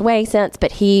passed away since,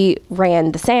 but he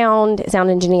ran the sound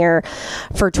engineer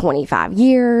for 25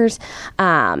 years.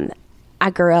 I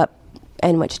grew up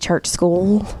and went to church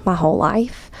school my whole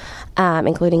life.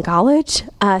 Including college.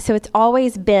 So it's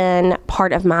always been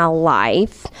part of my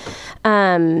life.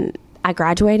 I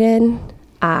graduated.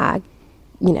 I,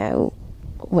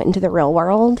 went into the real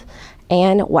world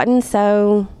and wasn't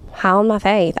so high on my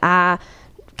faith. I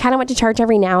kind of went to church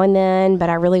every now and then,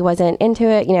 but I really wasn't into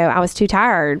it. I was too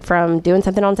tired from doing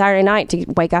something on Saturday night to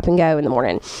wake up and go in the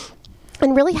morning.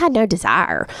 And really had no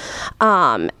desire.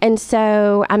 And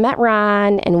so I met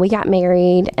Ryan and we got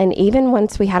married. And even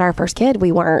once we had our first kid,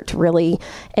 we weren't really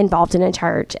involved in a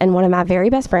church. And one of my very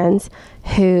best friends,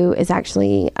 who is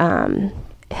actually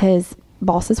his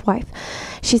boss's wife,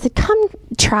 she said, come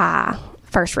try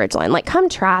First Ridgeland. Like, come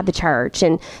try the church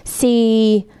and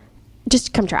see.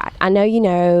 Just come try it. I know you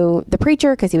know the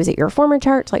preacher because he was at your former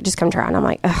church. Like, just come try it. And I'm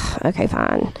like, okay,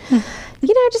 fine.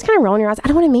 Just kind of rolling your eyes. I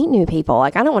don't want to meet new people.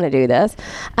 Like, I don't want to do this.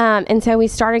 And so we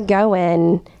started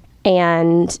going,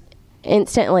 and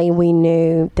instantly we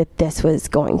knew that this was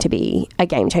going to be a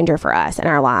game changer for us and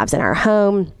our lives and our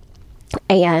home.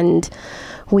 And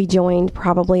we joined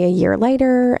probably a year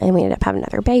later, and we ended up having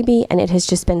another baby. And it has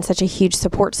just been such a huge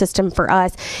support system for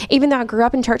us. Even though I grew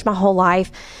up in church my whole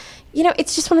life,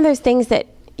 it's just one of those things that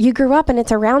you grew up and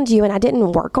it's around you, and I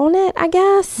didn't work on it, I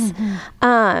guess.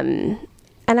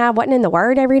 And I wasn't in the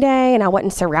Word every day, and I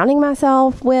wasn't surrounding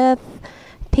myself with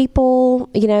people,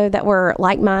 that were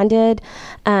like-minded.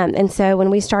 And so when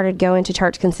we started going to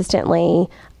church consistently,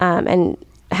 and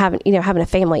having a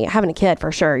family, having a kid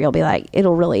for sure, you'll be like,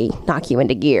 it'll really knock you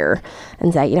into gear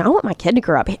and say, I want my kid to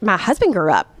grow up. My husband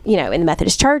grew up, in the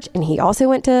Methodist church, and he also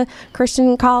went to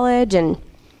Christian college. And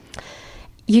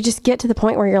you just get to the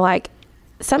point where you're like,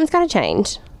 something's got to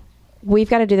change. We've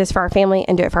got to do this for our family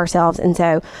and do it for ourselves. And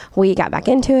so we got back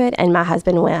into it, and my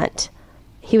husband went.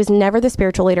 He was never the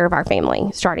spiritual leader of our family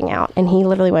starting out, and he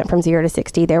literally went from 0 to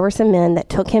 60. There were some men that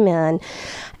took him in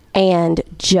and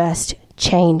just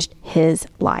changed his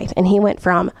life. And he went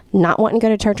from not wanting to go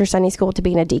to church or Sunday school to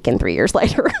being a deacon 3 years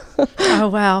later. Oh,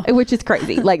 wow. Which is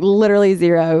crazy. Like literally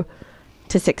 0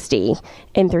 to 60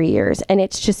 in 3 years. And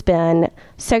it's just been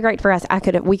so great for us.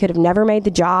 We could have never made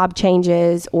the job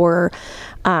changes or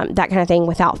that kind of thing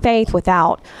without faith,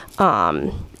 without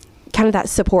kind of that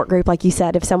support group. Like you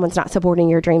said, if someone's not supporting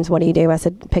your dreams, what do you do? I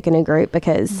said, pick a new group,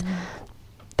 because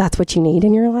that's what you need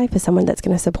in your life, is someone that's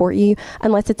going to support you.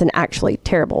 Unless it's an actually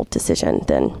terrible decision,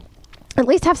 then at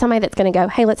least have somebody that's going to go,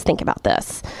 hey, let's think about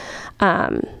this.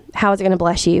 How is it going to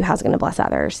bless you? How's it going to bless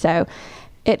others? So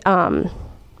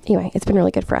anyway, it's been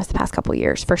really good for us the past couple of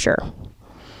years, for sure.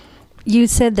 You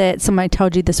said that somebody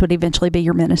told you this would eventually be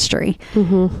your ministry.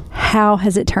 Mm-hmm. How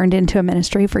has it turned into a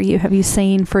ministry for you? Have you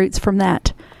seen fruits from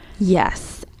that?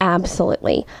 Yes,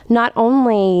 absolutely. Not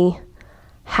only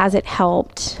has it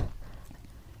helped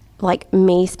like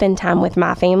me spend time with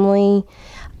my family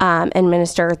and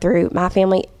minister through my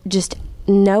family, just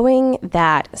knowing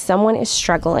that someone is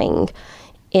struggling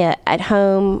at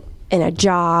home, in a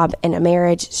job, in a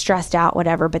marriage, stressed out,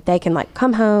 whatever, but they can like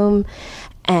come home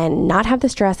and not have the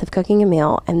stress of cooking a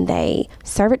meal, and they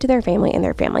serve it to their family, and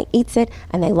their family eats it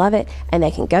and they love it, and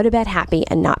they can go to bed happy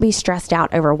and not be stressed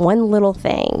out over one little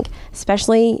thing,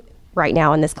 especially right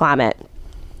now in this climate.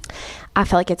 I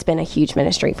feel like it's been a huge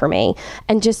ministry for me,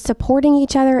 and just supporting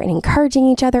each other and encouraging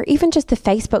each other, even just the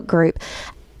Facebook group.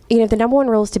 You know, the number one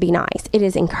rule is to be nice. It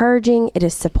is encouraging. It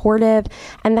is supportive.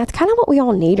 And that's kind of what we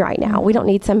all need right now. We don't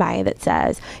need somebody that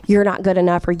says, you're not good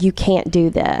enough or you can't do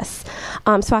this.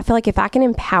 So I feel like if I can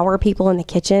empower people in the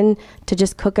kitchen to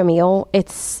just cook a meal,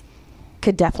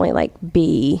 could definitely like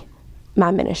be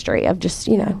my ministry of just,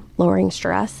 lowering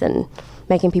stress and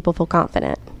making people feel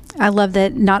confident. I love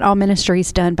that not all ministry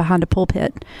is done behind a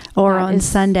pulpit or on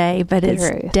Sunday, but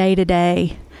it's day to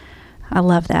day. I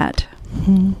love that.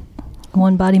 Mm-hmm.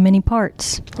 One body, many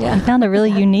parts. Yeah. I found a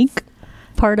really unique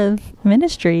part of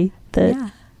ministry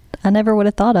that I never would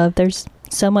have thought of. There's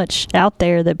so much out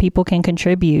there that people can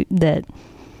contribute that.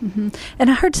 Mm-hmm.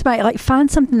 And I heard somebody find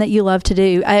something that you love to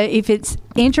do. If it's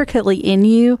intricately in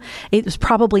you, it was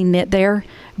probably knit there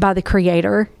by the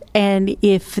Creator. And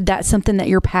if that's something that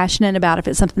you're passionate about, if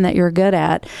it's something that you're good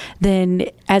at, then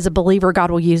as a believer, God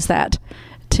will use that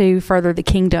to further the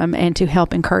kingdom and to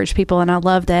help encourage people. And I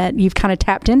love that you've kind of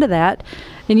tapped into that,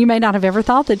 and you may not have ever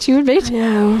thought that you would be.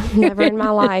 No, never in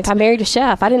my life. I married a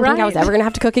chef. I didn't think I was ever going to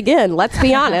have to cook again. Let's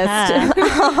be honest.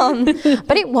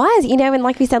 But it was, and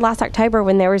like we said last October,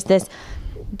 when there was this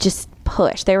just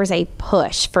push, there was a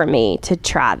push for me to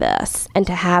try this and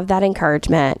to have that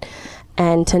encouragement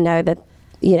and to know that,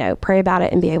 pray about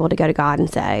it and be able to go to God and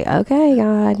say, okay,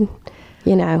 God,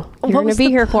 you're going to be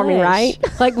here for me, right?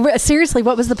 Seriously,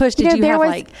 what was the push? Did you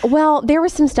have Well, there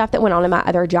was some stuff that went on in my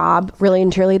other job, really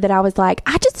and truly, that I was like,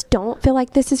 I just don't feel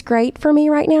like this is great for me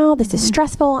right now. This is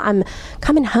stressful. I'm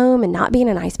coming home and not being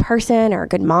a nice person or a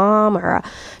good mom or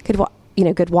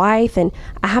a good wife. And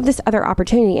I have this other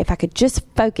opportunity. If I could just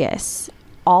focus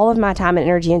all of my time and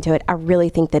energy into it, I really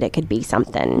think that it could be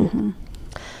something. Mm-hmm.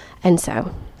 And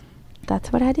so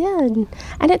that's what I did.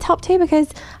 And it's helped too because,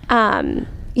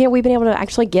 we've been able to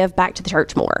actually give back to the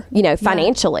church more,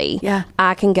 financially. Yeah.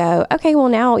 I can go, okay, well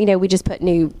now, we just put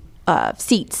new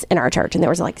seats in our church, and there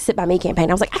was a Sit By Me campaign.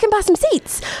 I was like, I can buy some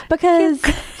seats because,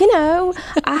 I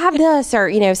have this,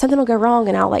 or, something will go wrong,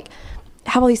 and I'll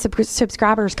have all these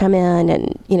subscribers come in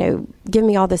and, give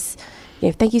me all this,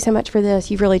 thank you so much for this.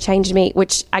 You've really changed me,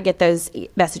 which I get those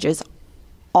messages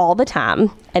all the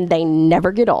time, and they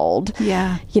never get old.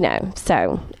 Yeah.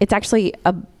 So it's actually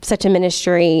such a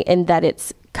ministry in that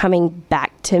it's coming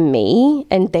back to me,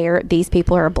 and these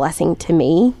people are a blessing to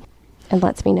me, and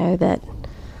lets me know that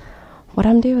what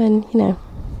I'm doing,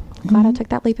 glad I took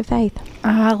that leap of faith. Oh,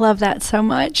 I love that so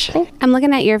much. I'm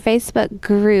looking at your Facebook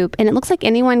group, and it looks like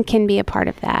anyone can be a part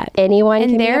of that. Anyone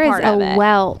can be a part of it. And there is a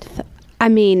wealth. I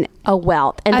mean, a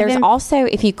wealth. And there's also,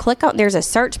 if you click on, there's a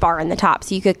search bar in the top,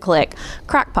 so you could click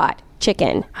crockpot,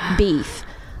 chicken, beef,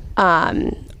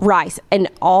 rice, and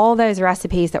all those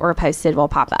recipes that were posted will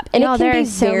pop up. And it can be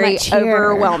very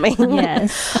overwhelming.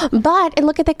 Yes. And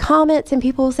look at the comments, and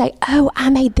people will say, oh,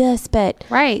 I made this, but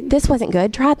this wasn't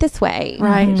good. Try it this way.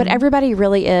 Right. But everybody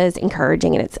really is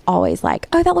encouraging, and it's always like,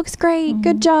 oh, that looks great.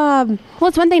 Good job. Well,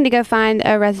 it's one thing to go find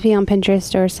a recipe on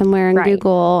Pinterest or somewhere in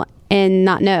Google and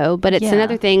not know, but it's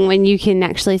another thing when you can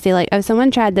actually say oh, someone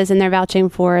tried this and they're vouching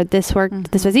for this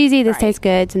worked, this was easy, this tastes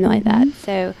good, something like that.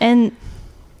 So, and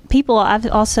people,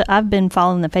 I've been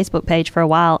following the Facebook page for a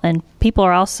while, and people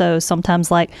are also sometimes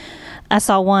like, I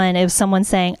saw one, it was someone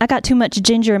saying, I got too much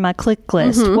ginger in my click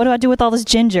list. What do I do with all this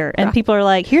ginger? And people are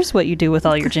like, here's what you do with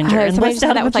all your ginger. And somebody just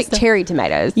had that with like cherry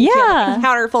tomatoes. Yeah.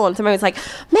 Counter full, and somebody was like,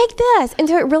 make this. And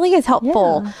so it really is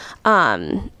helpful.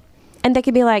 Yeah. And they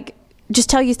could be like, just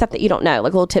tell you stuff that you don't know,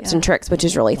 like little tips and tricks, which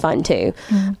is really fun too,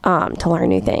 to learn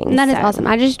new things. And that is awesome.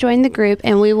 I just joined the group,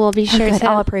 and we will be sure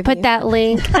to put that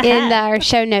link in our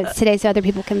show notes today so other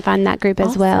people can find that group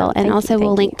as well. And also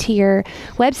we'll link to your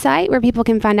website where people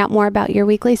can find out more about your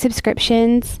weekly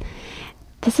subscriptions.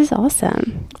 This is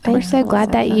awesome. We're so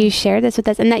glad that you shared this with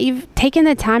us and that you've taken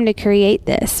the time to create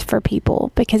this for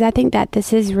people, because I think that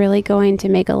this is really going to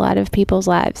make a lot of people's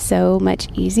lives so much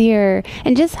easier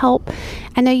and just help.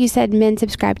 I know you said men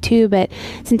subscribe too, but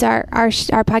since our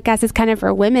podcast is kind of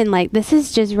for women, like this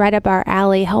is just right up our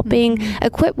alley, helping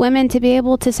equip women to be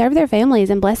able to serve their families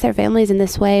and bless their families in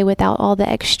this way without all the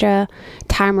extra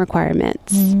time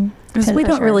requirements. Because we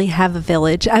don't really have a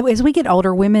village. As we get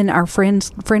older, women, our friend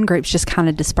groups just kind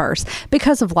of disperse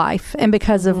because of life and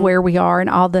because of where we are and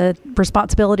all the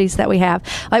responsibilities that we have.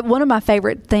 Like one of my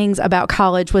favorite things about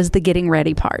college was the getting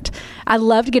ready part. I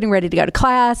loved getting ready to go to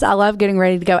class. I love getting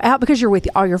ready to go out because you're with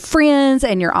all your friends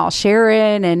and you're all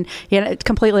sharing and, it's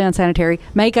completely unsanitary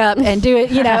makeup and do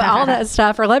it, all that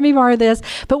stuff, or let me borrow this.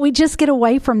 But we just get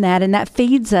away from that, and that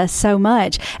feeds us so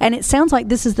much. And it sounds like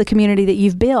this is the community that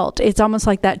you've built. It's almost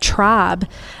like that tribe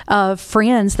of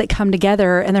friends that come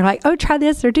together and they're like, oh, try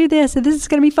this or do this, and this is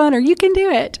going to be fun, or you can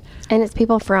do it. And it's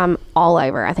people from all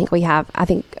over. I think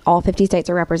all 50 states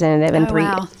are represented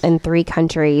in three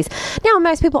countries. Now,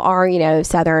 most people are,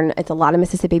 Southern. It's a lot of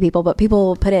Mississippi people, but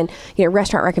people put in,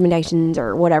 restaurant recommendations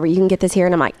or whatever. You can get this here.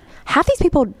 And I'm like, half these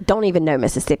people don't even know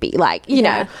Mississippi,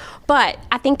 know. But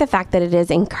I think the fact that it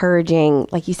is encouraging,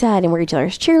 like you said, and we're each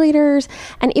other's cheerleaders.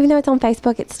 And even though it's on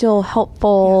Facebook, it's still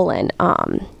helpful. And,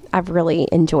 I've really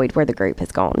enjoyed where the group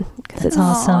has gone because it's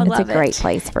awesome. It's a great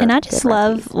place for. And I just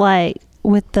love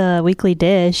with the weekly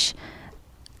dish.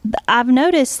 I've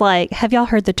noticed have y'all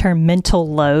heard the term mental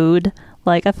load?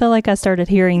 I feel like I started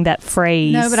hearing that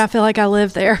phrase. No, but I feel like I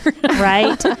live there.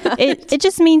 Right? It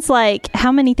just means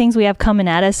how many things we have coming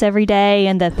at us every day,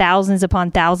 and the thousands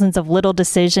upon thousands of little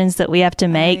decisions that we have to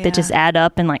make that just add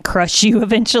up and crush you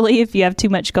eventually if you have too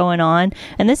much going on.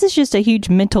 And this is just a huge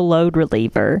mental load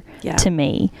reliever to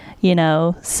me,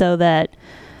 so that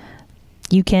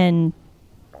you can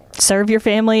serve your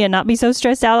family and not be so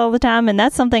stressed out all the time. And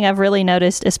that's something I've really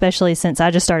noticed, especially since I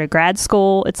just started grad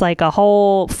school. It's like a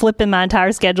whole flipping my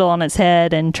entire schedule on its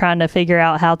head and trying to figure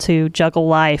out how to juggle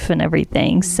life and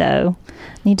everything. So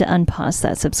need to unpause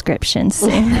that subscription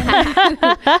soon.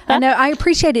 I know. I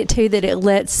appreciate it too that it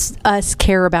lets us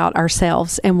care about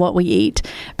ourselves and what we eat,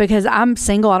 because I'm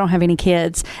single. I don't have any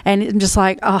kids, and I'm just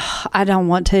like, oh, I don't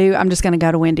want to. I'm just going to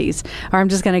go to Wendy's, or I'm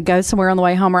just going to go somewhere on the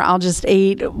way home, or I'll just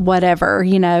eat whatever,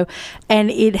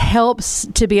 and it helps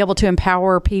to be able to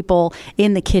empower people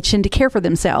in the kitchen to care for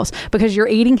themselves, because you're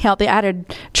eating healthy. I had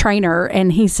a trainer,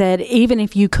 and he said, even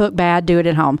if you cook bad, do it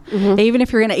at home. Even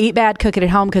if you're going to eat bad, cook it at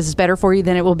home, because it's better for you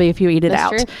than it will be if you eat it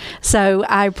out. True. So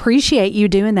I appreciate you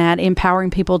doing that, empowering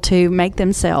people to make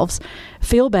themselves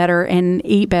feel better and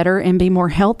eat better and be more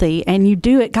healthy. And you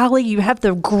do it. Golly, you have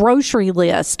the grocery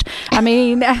list. I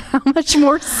mean, how much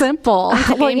more simple?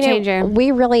 Game changer.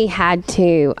 We really had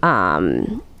to,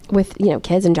 with,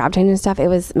 kids and job change and stuff, it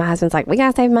was, my husband's like, we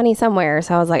got to save money somewhere.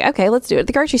 So I was like, okay, let's do it at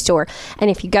the grocery store. And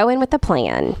if you go in with a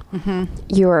plan,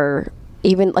 you're,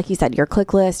 even like you said, your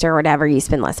click list or whatever, you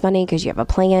spend less money because you have a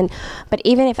plan. But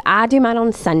even if I do mine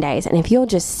on Sundays, and if you'll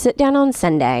just sit down on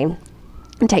Sunday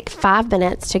and take 5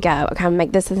 minutes to go, okay, I'm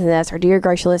make this and this, or do your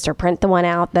grocery list, or print the one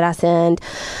out that I send.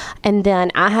 And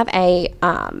then I have I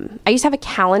used to have a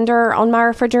calendar on my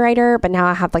refrigerator, but now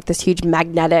I have this huge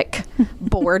magnetic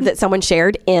board that someone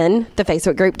shared in the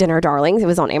Facebook group Dinner Darlings. It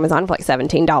was on Amazon for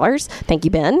 $17. Thank you,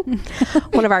 Ben,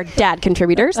 one of our dad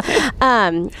contributors.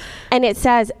 And it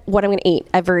says what I'm going to eat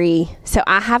so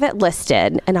I have it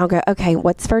listed, and I'll go, okay,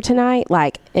 what's for tonight?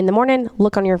 In the morning,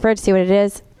 look on your fridge, see what it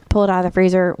is, pull it out of the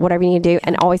freezer, whatever you need to do,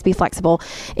 and always be flexible.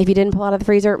 If you didn't pull it out of the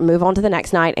freezer, move on to the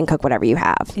next night and cook whatever you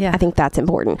have. I think that's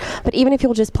important. But even if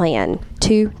you'll just plan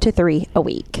 2 to 3 a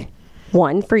week,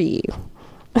 one for you.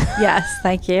 Yes,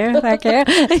 thank you. Thank you.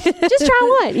 Just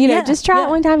try one. Just try it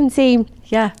one time and see.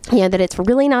 That it's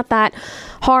really not that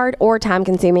hard or time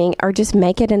consuming, or just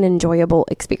make it an enjoyable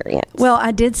experience. Well,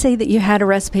 I did see that you had a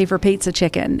recipe for pizza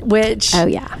chicken, which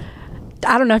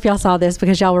I don't know if y'all saw this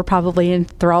because y'all were probably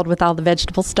enthralled with all the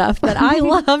vegetable stuff, but I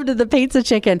loved the pizza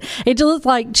chicken. It just looks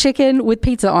like chicken with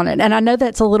pizza on it. And I know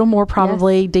that's a little more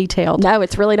probably detailed. No,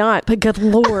 it's really not. But good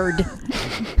Lord.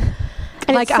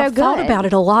 Like, I've thought about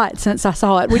it a lot since I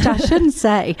saw it, which I shouldn't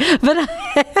say, but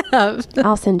I have.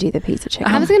 I'll send you the pizza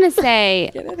chicken. I was going to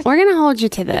say, we're going to hold you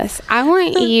to this. I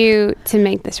want you to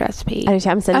make this recipe.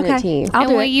 I'm sending it to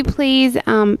you. Will you please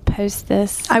post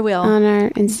this I will. on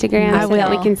our Instagram so that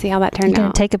we can see how that turned You're going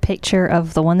out? to take a picture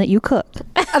of the one that you cooked.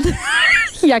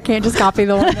 Yeah, I can't just copy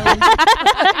the one.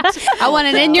 I want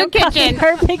it in your kitchen.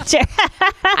 Her picture.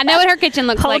 I know what her kitchen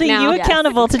looks Holding like now. you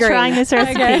accountable to trying this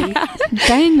recipe.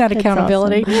 Dang, that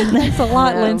accountability. Thanks a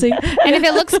lot, Lindsay. And if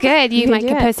it looks good, you might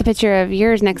could post a picture of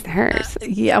yours next to hers.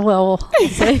 Yeah, well, we'll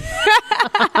see.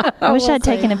 I wish I'd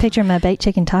taken a picture of my baked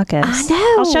chicken tacos. I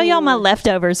know. I'll show you all my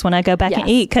leftovers when I go back and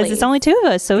eat because it's only 2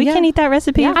 of us, so we can eat that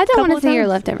recipe. I don't want to see your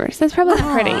leftovers. That's probably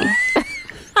pretty.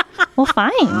 Well,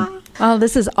 fine. Oh,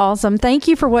 this is awesome. Thank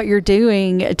you for what you're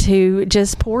doing to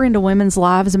just pour into women's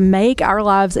lives, make our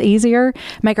lives easier,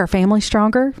 make our family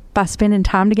stronger by spending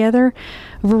time together.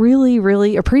 Really,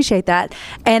 really appreciate that.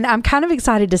 And I'm kind of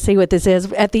excited to see what this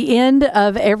is. At the end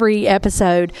of every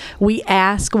episode, we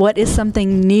ask, what is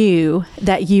something new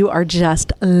that you are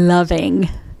just loving?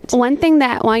 One thing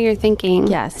that while you're thinking,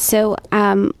 Yes. So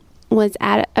was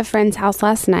at a friend's house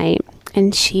last night,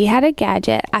 and she had a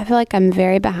gadget. I feel like I'm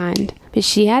very behind, but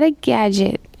she had a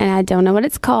gadget, and I don't know what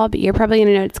it's called, but you're probably going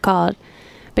to know what it's called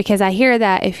because I hear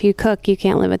that if you cook, you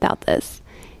can't live without this.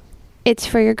 It's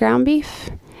for your ground beef.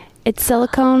 It's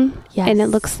silicone, and it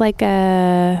looks like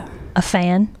a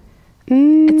fan.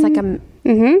 It's like a...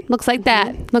 Looks like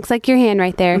that. Looks like your hand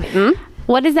right there.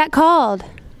 What is that called?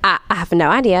 I have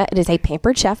no idea. It is a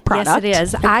Pampered Chef product.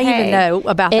 Yes, it is. I even know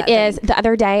about it. That It is. The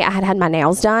other day, I had my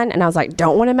nails done, and I was like,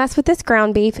 don't want to mess with this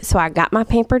ground beef. So I got my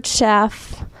Pampered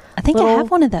Chef. I think I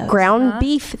have one of those. Ground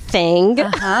beef thing.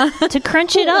 To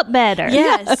crunch it up better.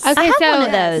 Yes. Okay, I have so, one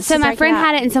of those. So my friend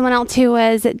had it, and someone else who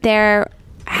was there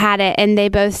had it, and they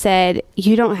both said,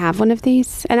 you don't have one of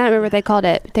these? And I don't remember what they called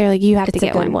it. They're like, you have to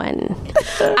get one.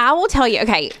 I will tell you,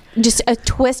 okay, just a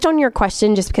twist on your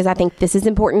question, just because I think this is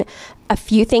important. A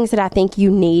few things that I think you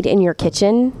need in your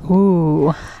kitchen.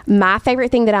 Ooh. My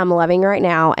favorite thing that I'm loving right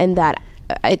now, and that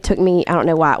it took me, I don't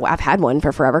know why, I've had one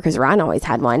for forever because Ryan always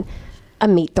had one. A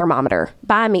meat thermometer.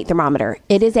 Buy a meat thermometer.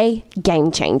 It is a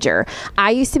game changer. I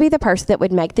used to be the person that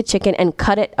would make the chicken and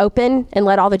cut it open and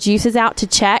let all the juices out to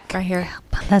check. right here.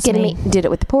 That's me. Did it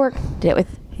with the pork. Did it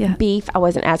with beef. I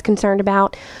wasn't as concerned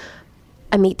about.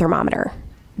 A meat thermometer.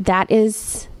 That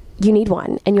is, you need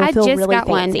one, and you'll feel really fancy. I just got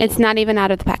one. It's not even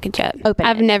out of the package yet.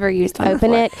 I've never used one.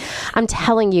 Open it. I'm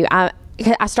telling you, I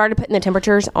started putting the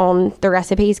temperatures on the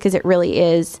recipes because it really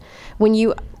is, when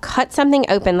you cut something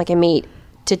open like a meat,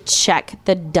 to check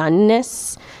the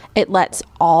doneness, it lets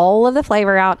all of the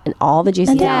flavor out and all the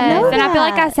juices out. And I feel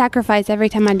like I sacrifice every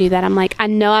time I do that. I'm like, I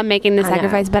know I'm making the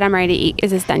sacrifice, but I'm ready to eat.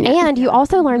 Is this done yet? And you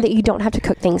also learn that you don't have to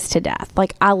cook things to death.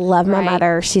 Like, I love my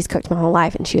mother. She's cooked my whole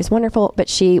life, and she was wonderful, but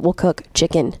she will cook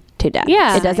chicken to death.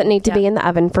 Yeah. It doesn't need to be in the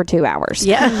oven for 2 hours.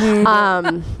 Yeah.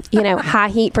 High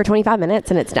heat for 25 minutes,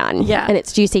 and it's done. Yeah. And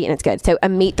it's juicy, and it's good. So a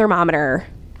meat thermometer,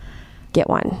 get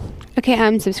one. Okay,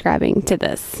 I'm subscribing to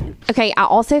this. Okay, I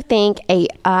also think a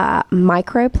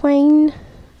microplane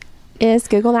is,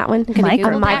 Google that one. A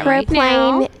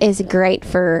microplane is great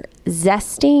for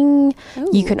zesting. Ooh.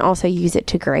 You can also use it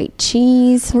to grate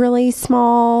cheese really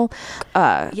small.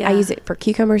 I use it for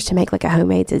cucumbers to make like a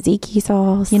homemade tzatziki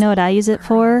sauce. You know what I use it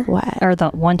for? What? Or the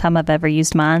one time I've ever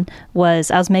used mine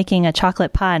was I was making a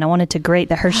chocolate pie and I wanted to grate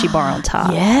the Hershey bar on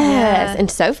top. Yes,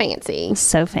 and so fancy.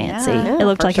 So fancy. It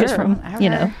looked like it was from,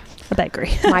 a bakery.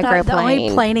 Microplane. The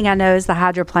only planing I know is the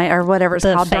hydroplane or whatever it's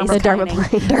called.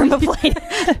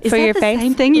 Dermaplane. For your face?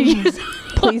 Same thing you use.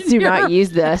 Please do not use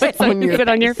this on your put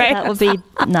on your face. That would be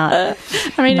not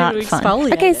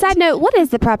fun. Okay, side note, what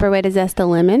is the proper way to zest a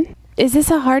lemon? Is this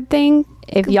a hard thing?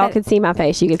 If y'all could see my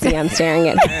face, you could see I'm staring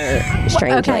at her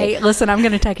strangely. Okay, listen, I'm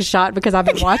going to take a shot because I've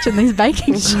been watching these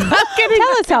baking shows.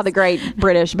 Tell us how the great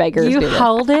British bakers do You this.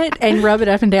 hold it and rub it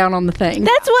up and down on the thing.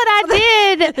 That's what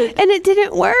I did, and it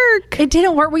didn't work. It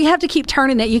didn't work. We have to keep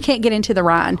turning it. You can't get into the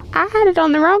rind. I had it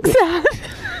on the wrong side.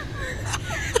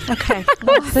 Okay.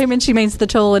 Well, assuming she means the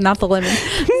tool and not the lemon.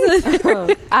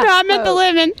 No, I meant the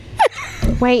lemon.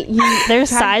 Wait, there's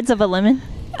sides of a lemon?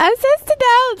 I zested the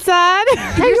outside.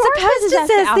 You're supposed to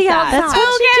zest the outside. That's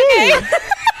what you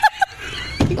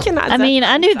do. You cannot. I mean,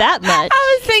 I knew that much.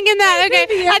 I was thinking that.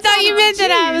 Okay, I thought you meant that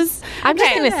I was. I'm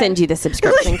just going to send you the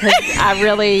subscription because I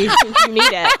really think you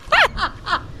need it.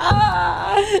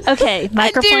 Okay,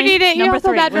 microplane. need it. You Number also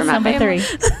three. bad for What's my number family.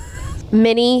 3?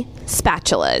 mini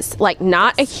spatulas, like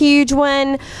not a huge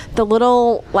one, the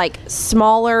little like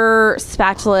smaller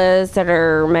spatulas that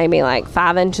are maybe like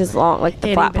 5 inches long, like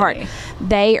the flat part.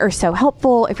 They are so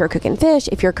helpful if you're cooking fish,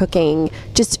 if you're cooking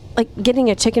just like getting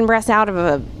a chicken breast out of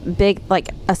a big, like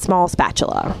a small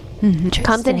spatula.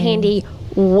 Comes in handy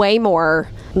way more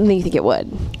than you think it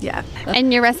would. Yeah.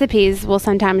 And your recipes will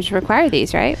sometimes require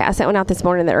these, right? I sent one out this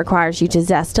morning that requires you to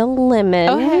zest a lemon.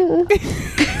 Oh,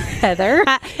 Heather.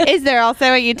 Is there also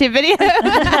a YouTube video?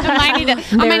 I might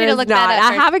need to look that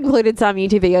up. I have included some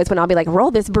YouTube videos when I'll be like,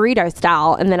 roll this burrito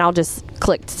style, and then I'll just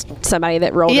click somebody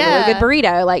that rolled a really good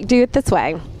burrito. Like, do it this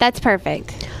way. That's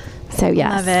perfect. So,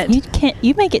 yes. Love it.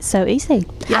 You make it so easy.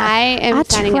 Yeah. I am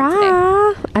signing up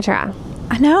today. I try.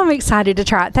 I know. I'm excited to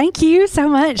try it. Thank you so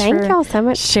much. Thank y'all so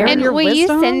much. Sharing And your will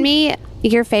wisdom. you send me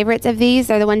your favorites of these?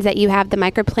 Are the ones that you have the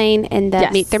microplane and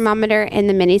the meat thermometer and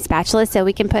the mini spatula, so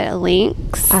we can put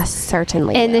links I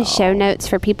certainly in will. the show notes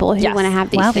for people who want to have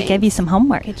these Wow, things. we gave you some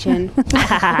homework. Kitchen.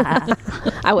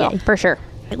 I will, for sure.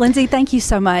 Lindsey, thank you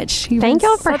so much. Thank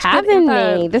y'all for having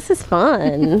me. This is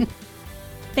fun.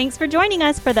 Thanks for joining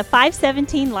us for the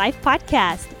 517 Life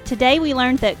Podcast. Today we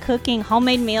learned that cooking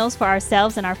homemade meals for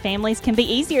ourselves and our families can be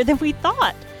easier than we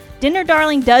thought. Dinner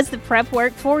Darling does the prep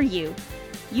work for you.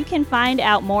 You can find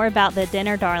out more about the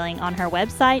Dinner Darling on her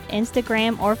website,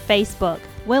 Instagram, or Facebook.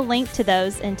 We'll link to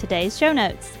those in today's show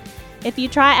notes. If you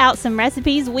try out some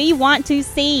recipes we want to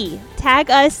see, tag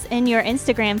us in your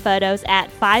Instagram photos at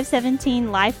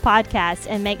 517 Life Podcast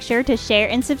and make sure to share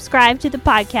and subscribe to the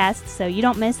podcast so you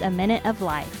don't miss a minute of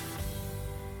life.